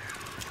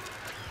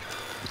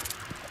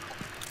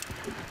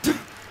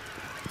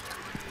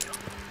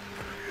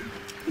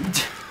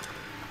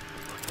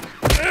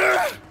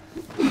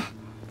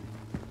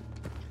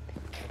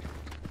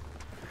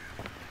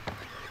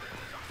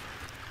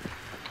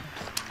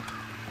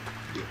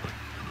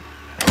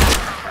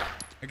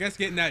 I guess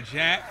getting that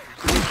jack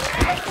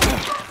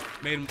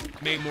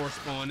made more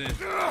spawn in.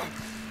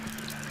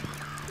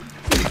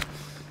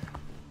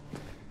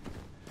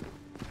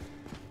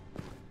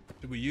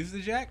 Did we use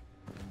the jack?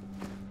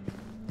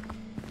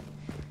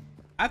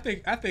 I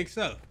think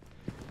so.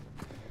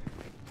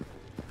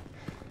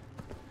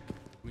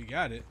 We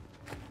got it.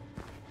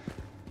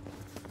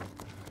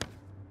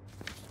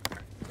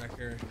 Back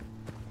here.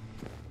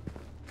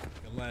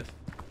 The left.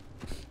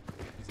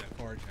 Use that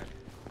car jack.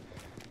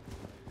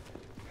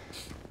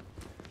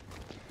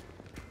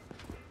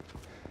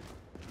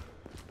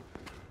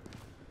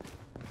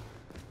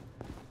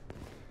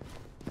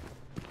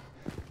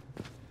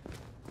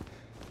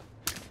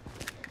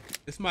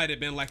 This might have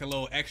been like a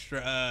little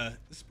extra.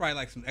 This is probably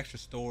like some extra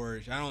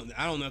storage. I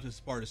don't know if this is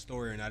part of the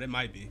story or not. It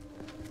might be.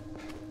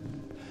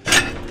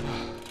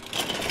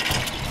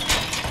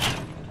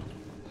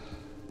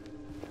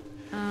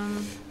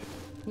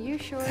 You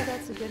sure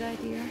that's a good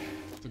idea?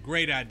 It's a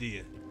great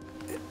idea.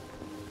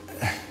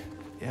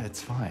 Yeah,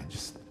 it's fine.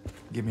 Just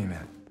give me a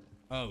minute.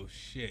 Oh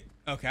shit.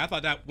 Okay, I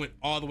thought that went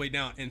all the way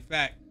down. In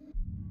fact,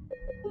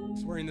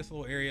 so we're in this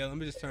little area. Let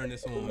me just turn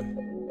this on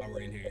while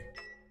we're in here.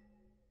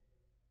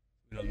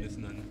 We don't miss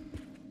nothing.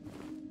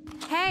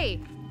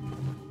 Hey!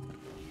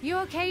 You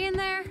okay in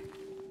there?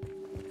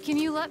 Can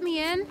you let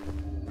me in?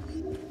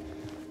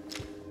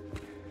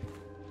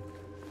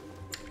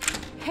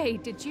 Hey,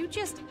 did you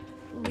just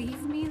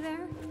leave me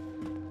there?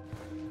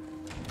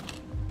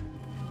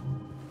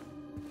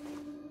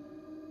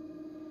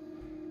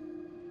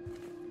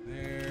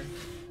 There.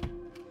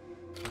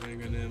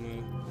 Handgun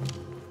ammo.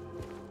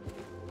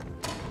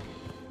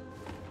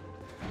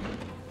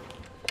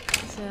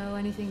 So,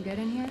 anything good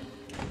in here?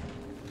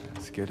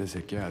 As good as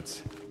it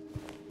gets.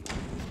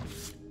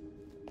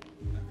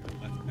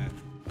 Left back.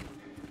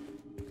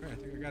 Alright, I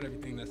think I got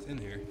everything that's in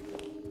here.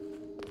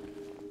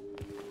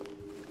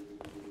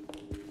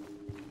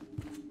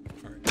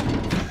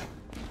 Alright.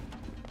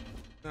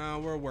 Now,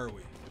 where were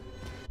we?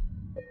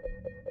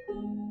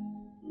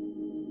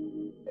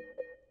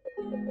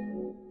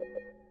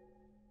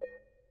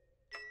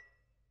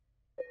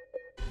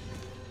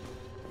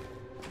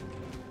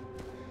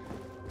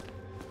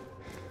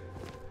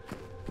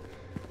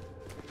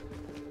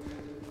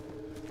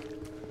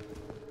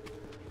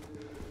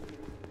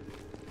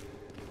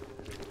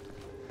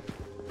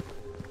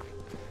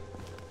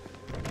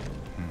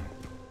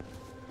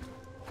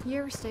 You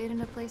ever stayed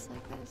in a place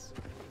like this?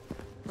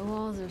 The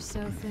walls are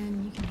so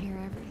thin, you can hear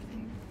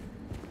everything.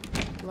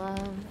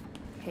 Love,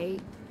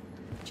 hate,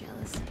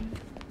 jealousy.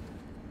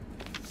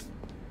 If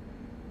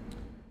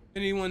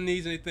anyone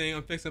needs anything,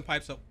 I'm fixing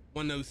pipes up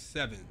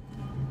 107.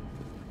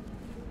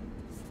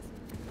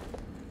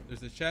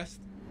 There's a chest,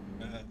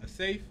 a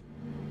safe,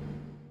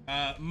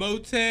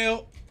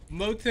 motel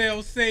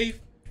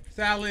safe,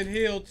 Silent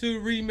Hill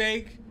 2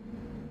 remake.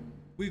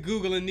 We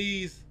Googling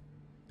these.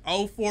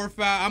 045.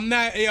 I'm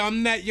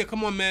not, yeah,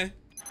 come on, man.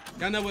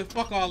 Y'all know what,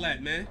 fuck all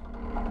that, man.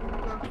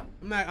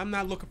 I'm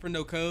not looking for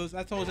no codes.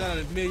 I told y'all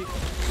in a million.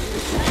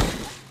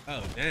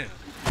 Oh, damn.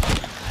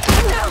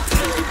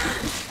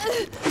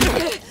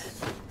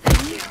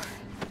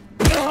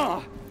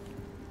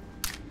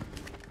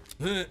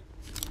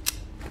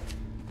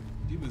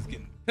 He was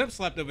getting pimp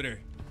slapped over there.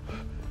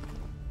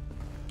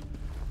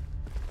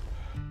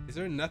 Is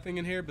there nothing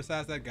in here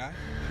besides that guy?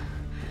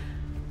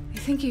 I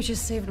think you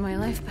just saved my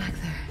life back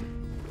there.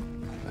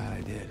 Glad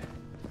I did.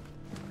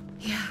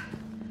 Yeah.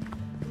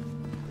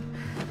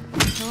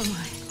 So am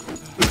I.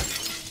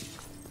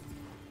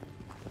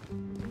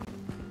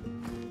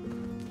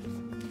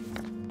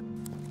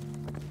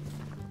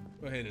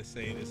 Go ahead and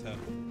save this up.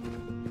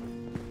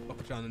 I'll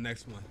put you on the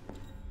next one.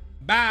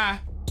 Bye.